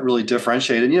things that really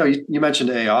differentiate. And, you mentioned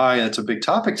AI, and it's a big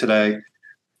topic today.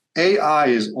 AI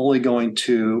is only going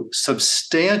to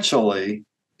substantially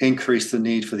increase the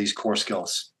need for these core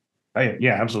skills.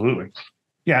 Yeah, absolutely.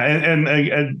 Yeah.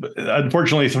 And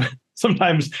unfortunately,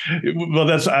 sometimes,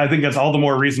 I think that's all the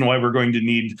more reason why we're going to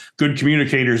need good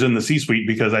communicators in the C-suite,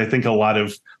 because I think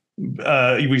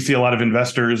we see a lot of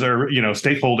investors or,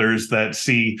 stakeholders that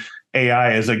see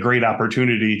AI as a great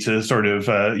opportunity to sort of,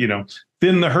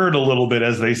 thin the herd a little bit,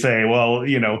 as they say. Well,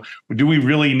 do we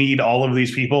really need all of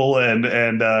these people? And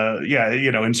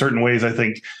in certain ways, I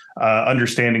think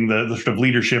understanding the sort of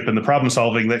leadership and the problem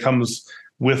solving that comes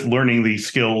with learning these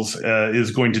skills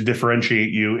is going to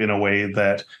differentiate you in a way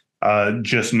that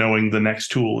just knowing the next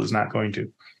tool is not going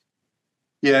to.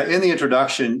 Yeah, in the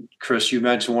introduction, Chris, you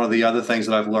mentioned one of the other things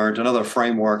that I've learned, another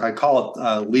framework. I call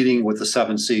it leading with the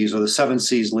 7 C's, or the 7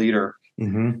 C's leader.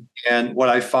 Mm-hmm. And what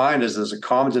I find is there's a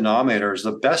common denominator is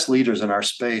the best leaders in our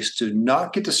space do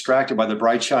not get distracted by the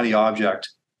bright, shiny object,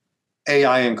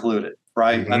 AI included,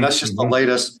 right? Mm-hmm. And that's just the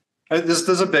latest. This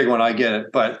is a big one, I get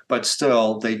it, but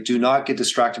still, they do not get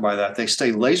distracted by that. They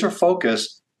stay laser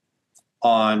focused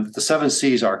on the 7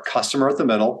 C's are customer at the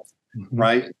middle,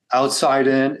 right? Outside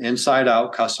in, inside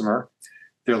out customer.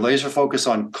 They're laser focused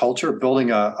on culture,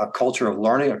 building a culture of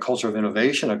learning, a culture of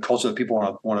innovation, a culture that people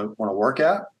want to work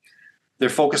at. They're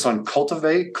focused on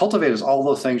cultivate. Cultivate is all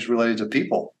those things related to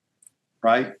people,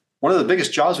 right? One of the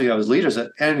biggest jobs we have as leaders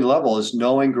at any level is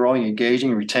knowing, growing,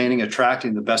 engaging, retaining,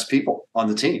 attracting the best people on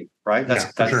the team, right? That's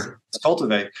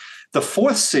cultivate. The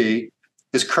 4th C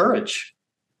is courage.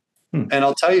 And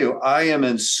I'll tell you, I am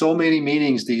in so many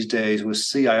meetings these days with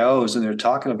CIOs, and they're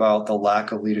talking about the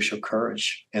lack of leadership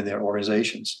courage in their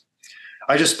organizations.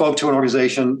 I just spoke to an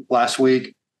organization last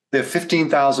week. They have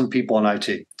 15,000 people in IT.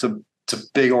 It's a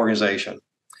big organization.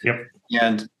 Yep.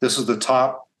 And this is the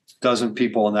top dozen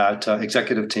people in that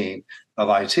executive team of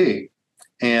IT,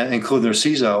 and including their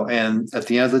CISO. And at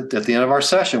the end of our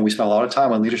session, we spent a lot of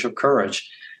time on leadership courage.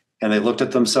 And they looked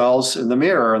at themselves in the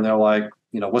mirror, and they're like,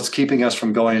 what's keeping us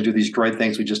from going to do these great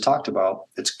things we just talked about?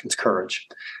 It's courage.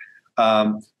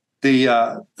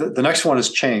 The next one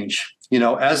is change.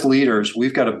 As leaders,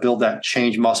 we've got to build that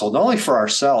change muscle, not only for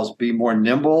ourselves, be more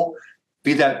nimble,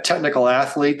 be that technical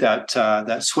athlete,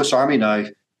 that Swiss Army knife,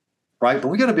 right? But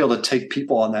we got to be able to take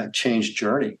people on that change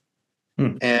journey.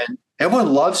 And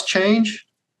everyone loves change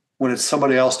when it's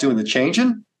somebody else doing the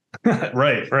changing.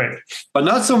 Right. But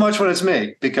not so much when it's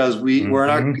me, because we're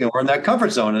in that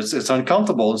comfort zone. It's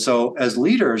uncomfortable. And so as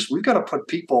leaders, we've got to put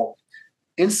people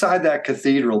inside that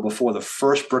cathedral before the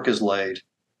first brick is laid.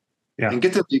 Yeah. And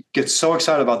get them to get so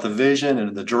excited about the vision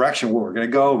and the direction where we're going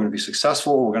to go. We're going to be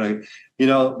successful. We're going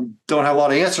to, don't have a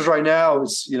lot of answers right now.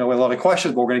 It's, we have a lot of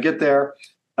questions, but we're going to get there.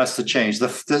 That's the change. The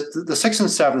 6 and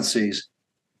 7 C's,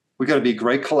 we got to be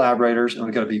great collaborators, and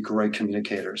we got to be great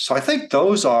communicators. So I think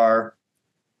those are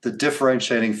the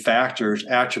differentiating factors,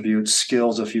 attributes,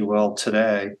 skills, if you will,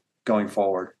 today going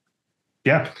forward.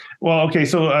 Yeah. Well, okay.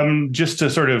 So just to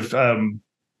sort of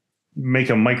make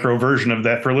a micro version of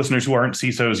that for listeners who aren't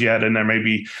CISOs yet, and they may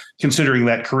be considering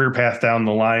that career path down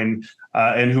the line,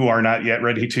 and who are not yet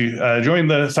ready to join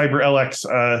the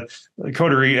CyberLX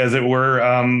coterie, as it were.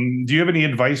 Do you have any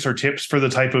advice or tips for the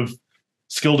type of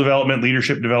skill development,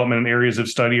 leadership development, and areas of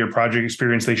study or project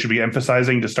experience they should be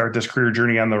emphasizing to start this career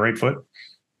journey on the right foot?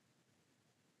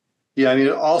 Yeah,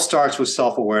 it all starts with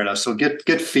self-awareness. So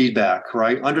get feedback,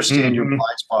 right? Understand your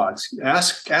blind spots.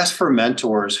 Ask for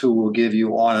mentors who will give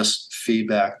you honest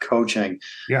feedback, coaching.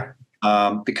 Yeah.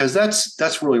 Because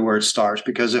that's really where it starts.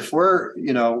 Because if we're,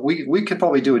 we could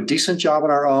probably do a decent job on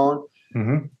our own.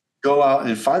 Go out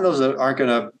and find those that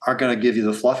aren't gonna give you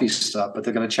the fluffy stuff, but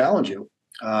they're gonna challenge you.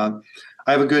 I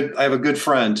have a good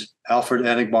friend, Alfred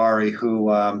Enigbari, who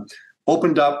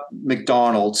opened up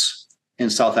McDonald's in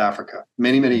South Africa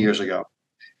many years ago.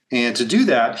 And to do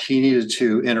that, he needed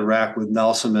to interact with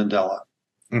Nelson Mandela.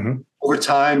 Over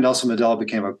time, Nelson Mandela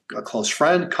became a close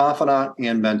friend, confidant,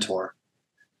 and mentor.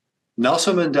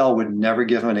 Nelson Mandela would never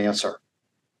give him an answer.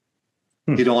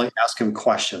 He'd only ask him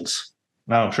questions.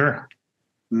 Oh, sure.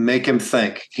 Make him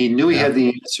think. He knew he had the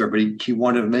answer, but he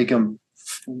wanted to make him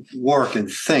work and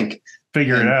think.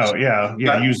 Figure it out. Yeah.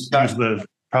 Use the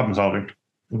problem solving.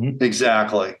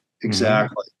 Exactly.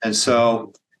 And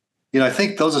so I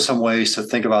think those are some ways to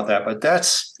think about that. But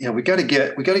that's, we got to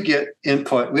get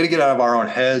input. We got to get out of our own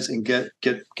heads and get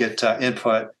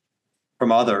input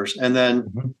from others, and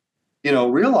then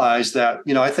realize that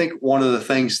I think one of the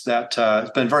things that has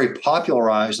been very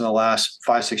popularized in the last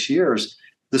 5-6 years,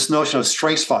 this notion of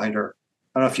Strengths Finder.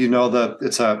 I don't know if you know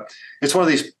it's one of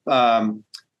these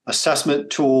assessment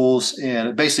tools, and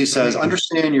it basically says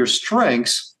understand your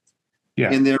strengths.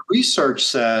 Yeah. And their research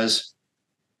says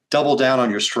double down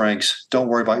on your strengths. Don't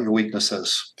worry about your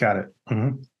weaknesses. Got it.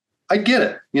 Mm-hmm. I get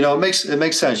it. It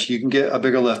makes sense. You can get a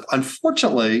bigger lift.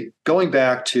 Unfortunately, going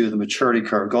back to the maturity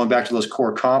curve, going back to those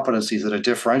core competencies that are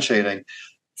differentiating,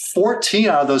 14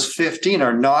 out of those 15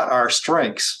 are not our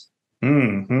strengths.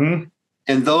 Mm-hmm.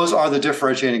 And those are the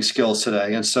differentiating skills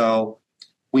today. And so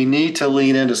we need to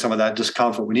lean into some of that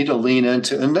discomfort. We need to lean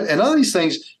into, and other these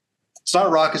things, it's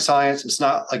not rocket science. It's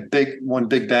not like one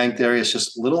big bang theory. It's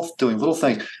just doing little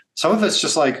things. Some of it's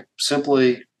just like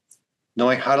simply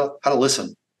knowing how to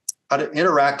listen, how to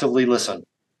interactively listen.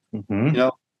 Mm-hmm.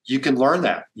 You can learn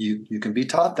that. You can be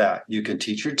taught that. You can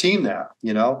teach your team that.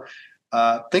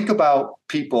 Think about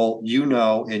people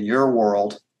in your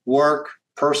world, work,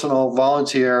 personal,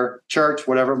 volunteer, church,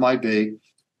 whatever it might be,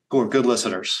 who are good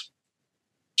listeners.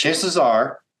 Chances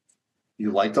are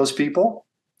you like those people.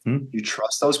 You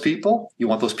trust those people. You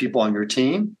want those people on your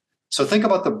team. So think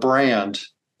about the brand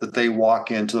that they walk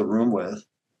into the room with.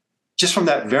 Just from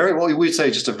that we'd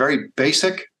say just a very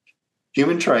basic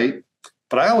human trait.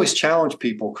 But I always challenge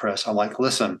people, Chris. I'm like,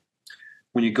 listen,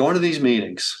 when you go into these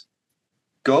meetings,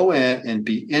 go in and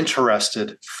be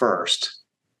interested first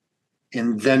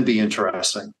and then be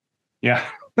interesting. Yeah.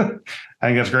 I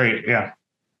think that's great. Yeah.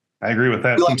 I agree with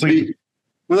that completely.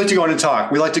 We like to go in and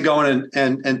talk. We like to go in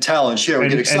and tell and share. We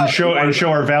get excited and show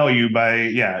our value by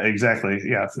exactly.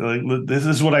 Yeah, this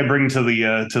is what I bring to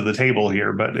the table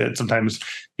here. But sometimes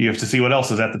you have to see what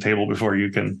else is at the table before you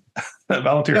can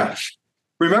volunteer. Yeah.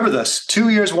 Remember this: 2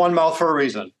 ears, one mouth for a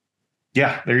reason.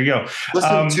 Yeah, there you go.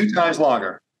 Listen 2 times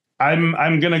longer.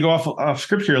 I'm going to go off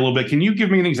script here a little bit. Can you give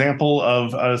me an example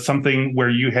of something where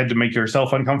you had to make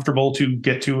yourself uncomfortable to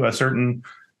get to a certain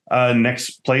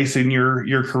next place in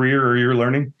your career or your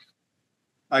learning?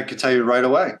 I could tell you right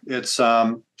away. It's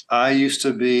I used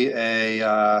to be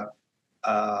a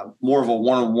more of a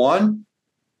one-on-one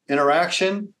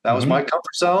interaction. That was my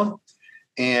comfort zone,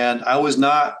 and I was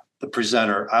not the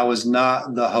presenter. I was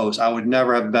not the host. I would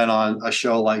never have been on a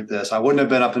show like this. I wouldn't have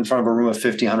been up in front of a room of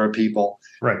 1,500 people.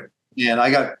 Right. And I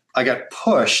got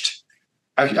pushed.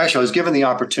 I was given the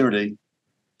opportunity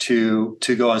to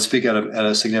go and speak at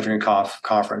a significant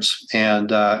conference, and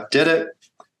did it.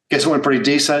 Guess it went pretty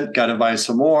decent. Got invited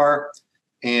some more,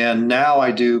 and now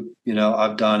I do.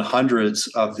 I've done hundreds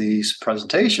of these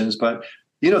presentations, but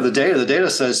the data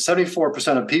says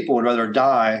 74% of people would rather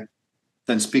die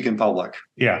than speak in public.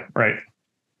 Yeah, right.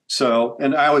 So,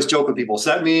 and I always joke with people. So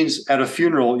that means at a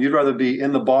funeral, you'd rather be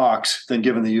in the box than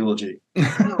giving the eulogy.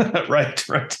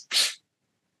 Right.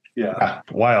 Yeah,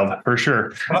 wild for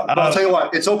sure. I'll tell you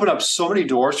what, it's opened up so many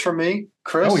doors for me,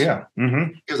 Chris. Oh yeah,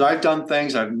 because I've done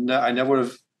things I never would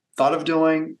have thought of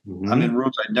doing. I'm in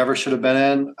rooms I never should have been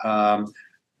in.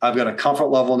 I've got a comfort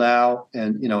level now,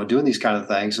 and doing these kind of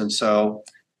things, and so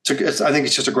I think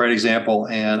it's just a great example,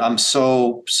 and I'm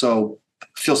so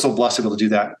feel so blessed to be able to do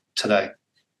that today.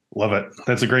 Love it.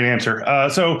 That's a great answer.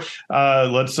 So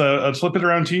let's flip it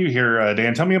around to you here,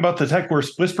 Dan. Tell me about the Tech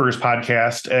Whisperers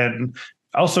podcast and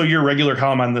also your regular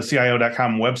column on the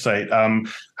CIO.com website.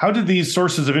 How did these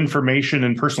sources of information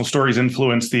and personal stories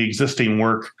influence the existing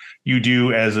work you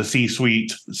do as a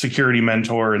C-suite security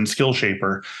mentor and skill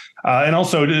shaper? And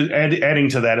also adding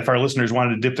to that, if our listeners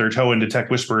wanted to dip their toe into Tech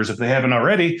Whisperers, if they haven't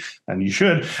already, and you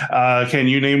should, can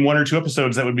you name 1 or 2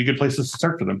 episodes that would be good places to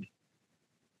start for them?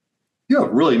 You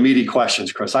have really meaty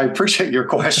questions, Chris. I appreciate your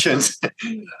questions.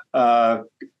 I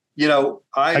see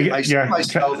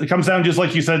myself. It comes down just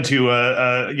like you said to,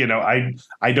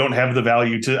 I don't have the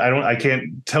value to, I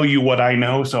can't tell you what I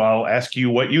know, so I'll ask you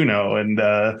what you know, and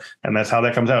that's how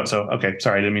that comes out. So, okay,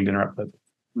 sorry, I didn't mean to interrupt. But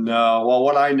no, well,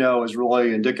 what I know is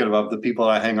really indicative of the people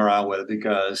that I hang around with,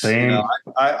 because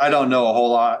I don't know a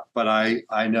whole lot, but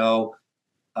I know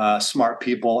smart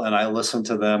people, and I listen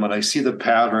to them, and I see the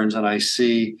patterns, and I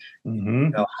see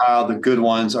how the good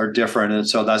ones are different, and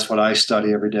so that's what I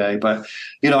study every day. But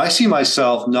I see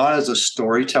myself not as a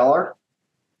storyteller.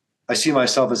 I see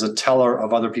myself as a teller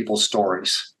of other people's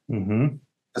stories.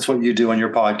 That's what you do on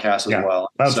your podcast as well.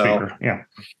 Loudspeaker.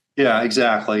 Yeah,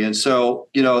 exactly. And so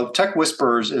Tech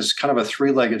Whisperers is kind of a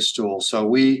 3-legged stool. So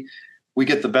we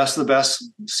get the best of the best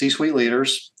C-suite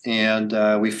leaders,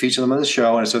 and we feature them on the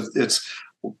show, and it's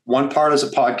One part is a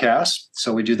podcast.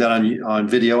 So we do that on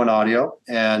video and audio.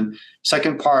 And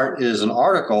second part is an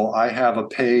article. I have a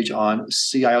page on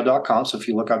CIO.com. So if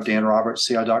you look up Dan Roberts,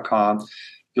 CIO.com,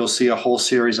 you'll see a whole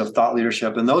series of thought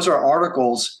leadership. And those are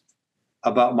articles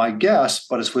about my guests,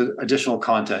 but it's with additional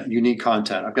content, unique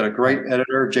content. I've got a great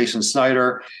editor, Jason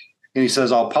Snyder, and he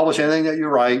says, I'll publish anything that you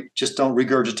write, just don't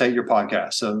regurgitate your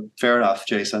podcast. So fair enough,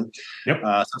 Jason. Yep.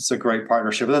 So it's a great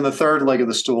partnership. And then the third leg of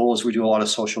the stool is we do a lot of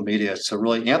social media to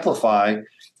really amplify,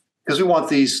 because we want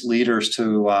these leaders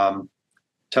to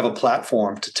have a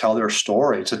platform to tell their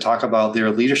story, to talk about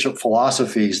their leadership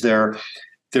philosophies, their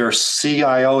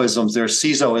CIOisms, their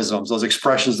CISOisms, those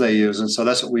expressions they use. And so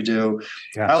that's what we do.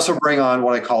 Yeah. I also bring on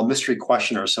what I call mystery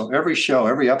questioners. So every show,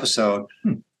 every episode,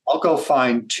 I'll go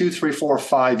find 2, 3, 4,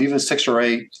 5, even 6 or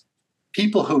 8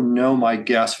 people who know my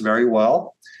guests very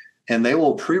well, and they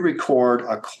will pre-record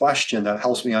a question that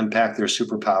helps me unpack their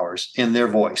superpowers in their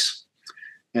voice.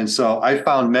 And so I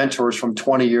found mentors from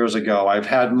 20 years ago. I've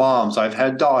had moms, I've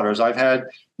had daughters, I've had,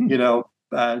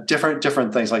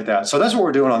 different things like that. So that's what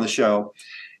we're doing on the show.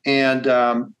 And,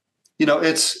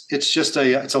 it's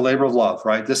a labor of love,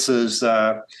 right? This is,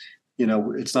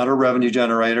 it's not a revenue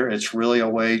generator. It's really a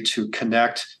way to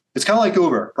connect. It's kind of like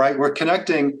Uber, right? We're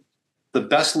connecting the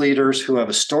best leaders who have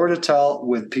a story to tell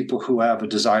with people who have a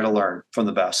desire to learn from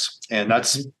the best. And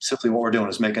that's simply what we're doing,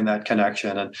 is making that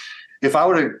connection. And if I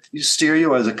were to steer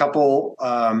you as a couple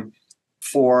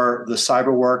for the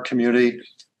cyber work community,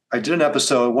 I did an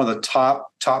episode, one of the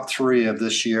top 3 of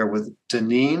this year, with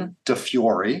Deneen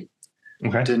DeFiore.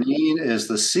 Okay. Deneen is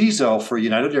the CISO for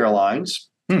United Airlines.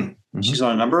 Mm-hmm. She's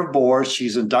on a number of boards.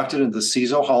 She's inducted into the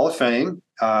CISO Hall of Fame.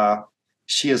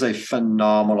 She is a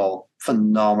phenomenal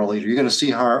leader. You're going to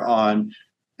see her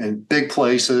in big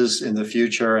places in the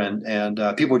future, and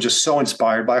people are just so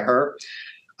inspired by her.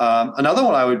 Another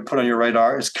one I would put on your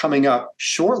radar is coming up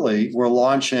shortly. We're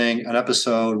launching an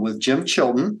episode with Jim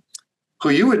Chilton, who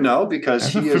you would know because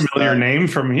he is a familiar name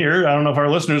from here. I don't know if our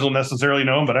listeners will necessarily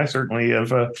know him, but I certainly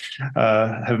have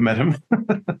met him.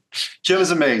 Jim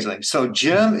is amazing. So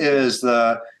Jim is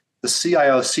the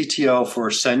CIO, CTO for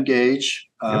Cengage,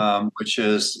 which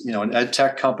is an ed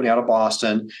tech company out of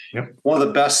Boston. Yep. One of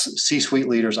the best C-suite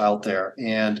leaders out there.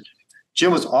 And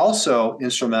Jim was also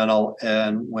instrumental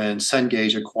in when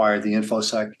Cengage acquired the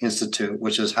Infosec Institute,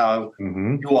 which is how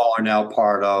you all are now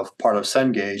part of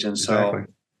Cengage. And so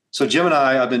Jim and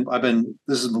I, I've been.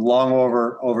 This is long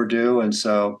overdue, and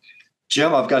so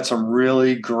Jim, I've got some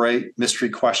really great mystery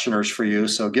questioners for you.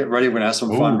 So get ready. We're gonna have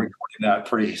some fun recording that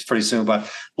pretty soon. But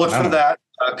look for that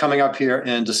coming up here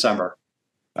in December.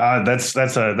 That's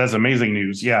amazing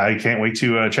news. Yeah, I can't wait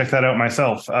to check that out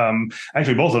myself.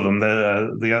 Actually, both of them.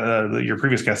 Your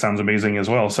previous guest sounds amazing as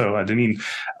well. So, Deneen.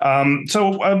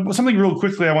 Something real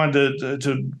quickly I wanted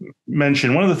to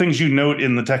mention. One of the things you note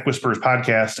in the Tech Whisperers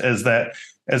podcast is that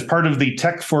as part of the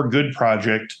Tech for Good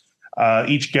project,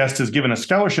 each guest is given a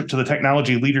scholarship to the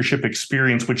technology leadership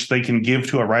experience, which they can give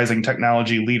to a rising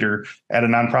technology leader at a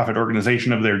nonprofit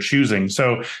organization of their choosing.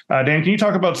 So, Dan, can you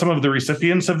talk about some of the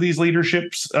recipients of these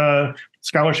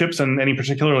scholarships and any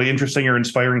particularly interesting or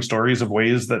inspiring stories of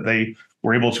ways that they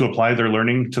were able to apply their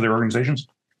learning to their organizations?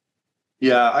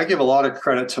 Yeah, I give a lot of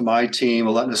credit to my team,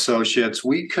 Allet & Associates.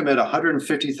 We commit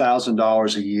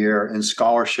 $150,000 a year in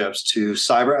scholarships to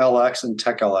CyberLX and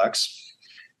TechLX.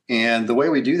 And the way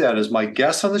we do that is my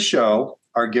guests on the show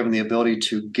are given the ability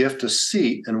to gift a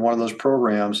seat in one of those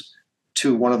programs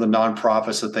to one of the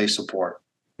nonprofits that they support.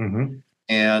 Mm-hmm.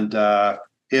 And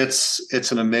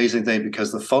it's an amazing thing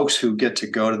because the folks who get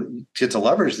to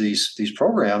leverage these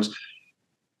programs,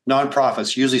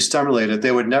 nonprofits, usually STEM related,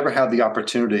 they would never have the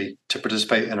opportunity to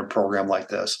participate in a program like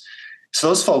this. So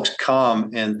those folks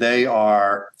come and they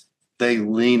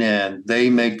lean in, they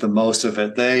make the most of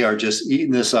it. They are just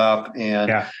eating this up,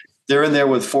 and they're in there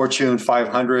with Fortune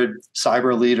 500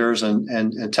 cyber leaders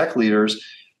and tech leaders.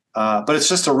 But it's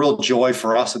just a real joy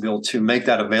for us to be able to make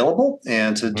that available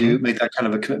and to make that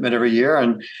kind of a commitment every year.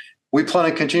 And we plan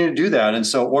to continue to do that. And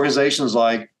so organizations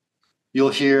like, you'll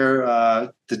hear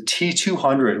the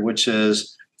T200, which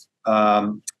is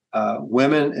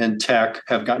women in tech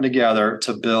have gotten together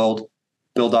to build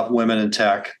up women in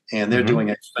tech, and they're doing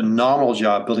a phenomenal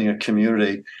job building a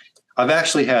community. I've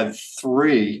actually had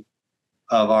 3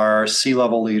 of our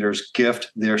C-level leaders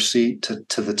gift their seat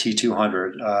to the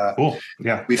T200. Cool.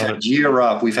 Yeah. We've had Gear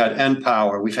Up, we've had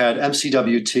Empower, we've had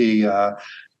MCWT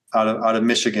out of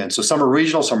Michigan. So some are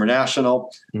regional, some are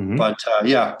national. Mm-hmm. But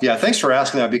thanks for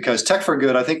asking that, because Tech for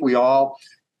Good, I think we all,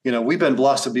 we've been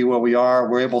blessed to be where we are.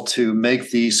 We're able to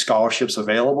make these scholarships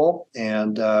available.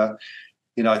 And,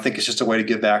 I think it's just a way to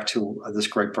give back to this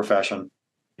great profession.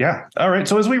 Yeah. All right.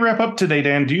 So as we wrap up today,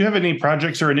 Dan, do you have any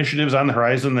projects or initiatives on the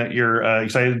horizon that you're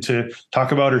excited to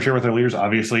talk about or share with our leaders?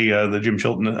 Obviously, the Jim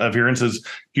Chilton appearance is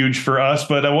huge for us,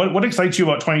 but what excites you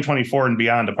about 2024 and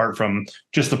beyond, apart from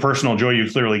just the personal joy you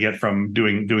clearly get from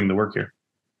doing the work here?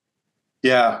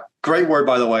 Yeah, great word,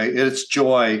 by the way. It's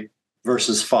joy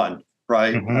versus fun,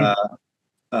 right?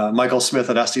 Mm-hmm. Michael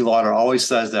Smith at Estee Lauder always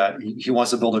says that he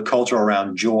wants to build a culture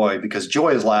around joy because joy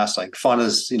is lasting. Fun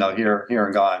is, here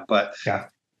and gone. But yeah.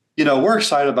 We're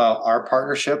excited about our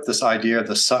partnership. This idea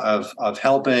of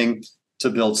helping to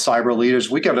build cyber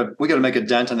leaders. We got to make a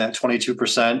dent in that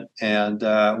 22%, and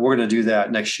we're going to do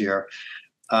that next year.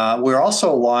 We're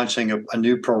also launching a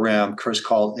new program, Chris,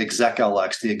 called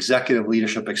CyberLX, the Executive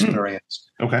Leadership Experience.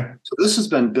 Okay. So this has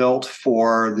been built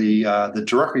for the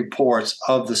direct reports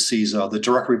of the CISO, the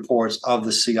direct reports of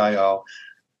the CIO,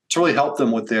 to really help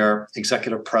them with their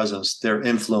executive presence, their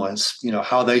influence,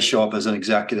 how they show up as an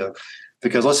executive.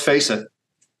 Because let's face it,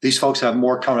 these folks have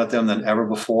more coming at them than ever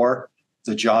before.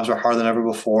 The jobs are harder than ever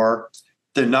before.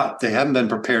 They haven't been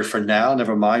prepared for now,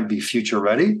 never mind be future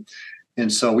ready.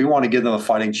 And so we want to give them a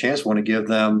fighting chance. We want to give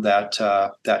them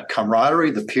that camaraderie,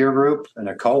 the peer group, and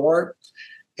a cohort.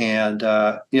 And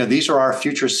these are our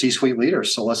future C-suite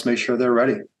leaders. So let's make sure they're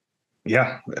ready.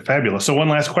 Yeah, fabulous. So one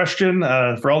last question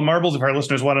for all the marbles. If our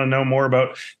listeners want to know more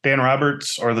about Dan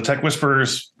Roberts or the Tech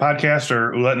Whisperers podcast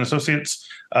or Ouellette and Associates,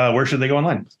 where should they go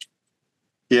online?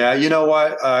 Yeah, you know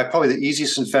what? Probably the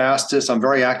easiest and fastest. I'm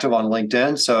very active on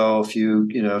LinkedIn. So if you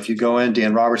go in,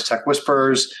 Dan Roberts, Tech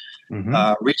Whisperers,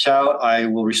 reach out. I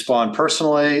will respond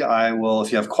personally. I will,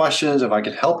 if you have questions, if I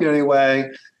can help you in any way,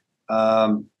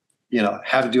 have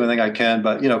to do anything I can.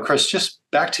 But, Chris, just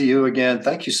back to you again.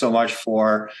 Thank you so much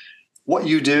for what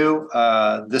you do.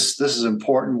 This is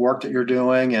important work that you're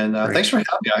doing. And thanks for having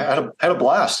me. I had a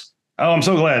blast. Oh, I'm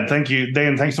so glad. Thank you,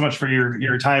 Dan. Thanks so much for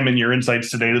your time and your insights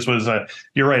today. This was,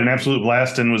 you're right, an absolute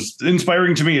blast and was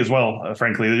inspiring to me as well,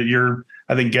 frankly. You're,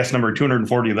 I think, guest number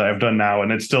 240 that I've done now.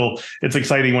 And it's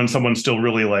exciting when someone still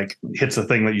really hits a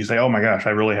thing that you say, oh my gosh,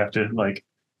 I really have to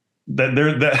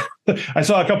that I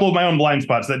saw a couple of my own blind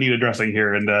spots that need addressing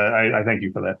here. And I thank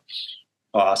you for that.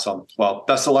 Awesome. Well,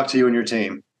 best of luck to you and your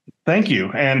team. Thank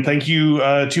you. And thank you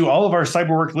to all of our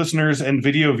CyberWork listeners and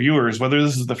video viewers, whether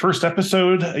this is the first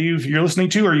episode you're listening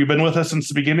to or you've been with us since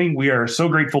the beginning. We are so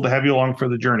grateful to have you along for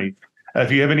the journey.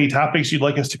 If you have any topics you'd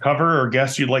like us to cover or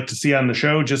guests you'd like to see on the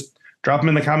show, just drop them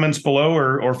in the comments below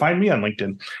or find me on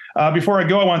LinkedIn. Before I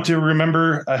go,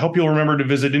 I hope you'll remember to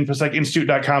visit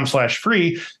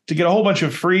infosecinstitute.com/free to get a whole bunch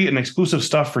of free and exclusive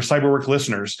stuff for CyberWork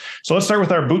listeners. So let's start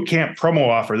with our bootcamp promo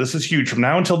offer. This is huge. From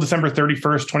now until December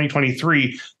 31st,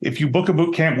 2023, if you book a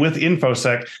bootcamp with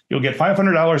Infosec, you'll get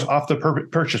 $500 off the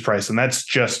purchase price. And that's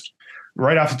just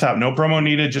right off the top, no promo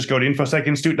needed. Just go to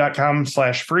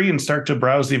infosecinstitute.com/free and start to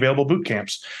browse the available boot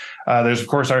camps. There's, of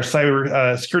course, our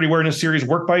cyber security awareness series,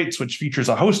 Work Bites, which features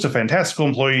a host of fantastical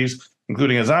employees,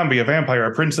 including a zombie, a vampire,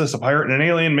 a princess, a pirate, and an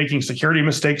alien, making security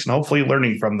mistakes and hopefully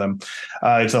learning from them.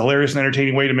 It's a hilarious and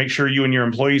entertaining way to make sure you and your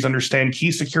employees understand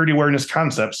key security awareness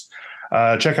concepts.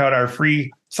 Check out our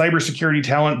free Cybersecurity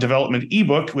Talent Development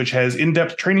ebook, which has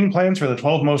in-depth training plans for the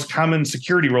 12 most common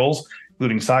security roles,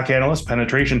 including SOC analyst,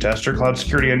 penetration tester, cloud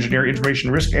security engineer,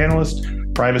 information risk analyst,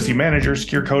 privacy manager,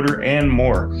 secure coder, and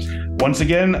more. Once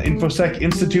again,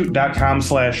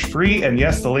 infosecinstitute.com/free. And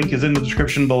yes, the link is in the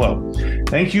description below.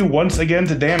 Thank you once again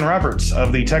to Dan Roberts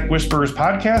of the Tech Whisperers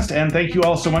podcast. And thank you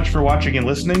all so much for watching and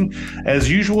listening. As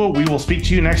usual, we will speak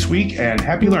to you next week, and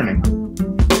happy learning.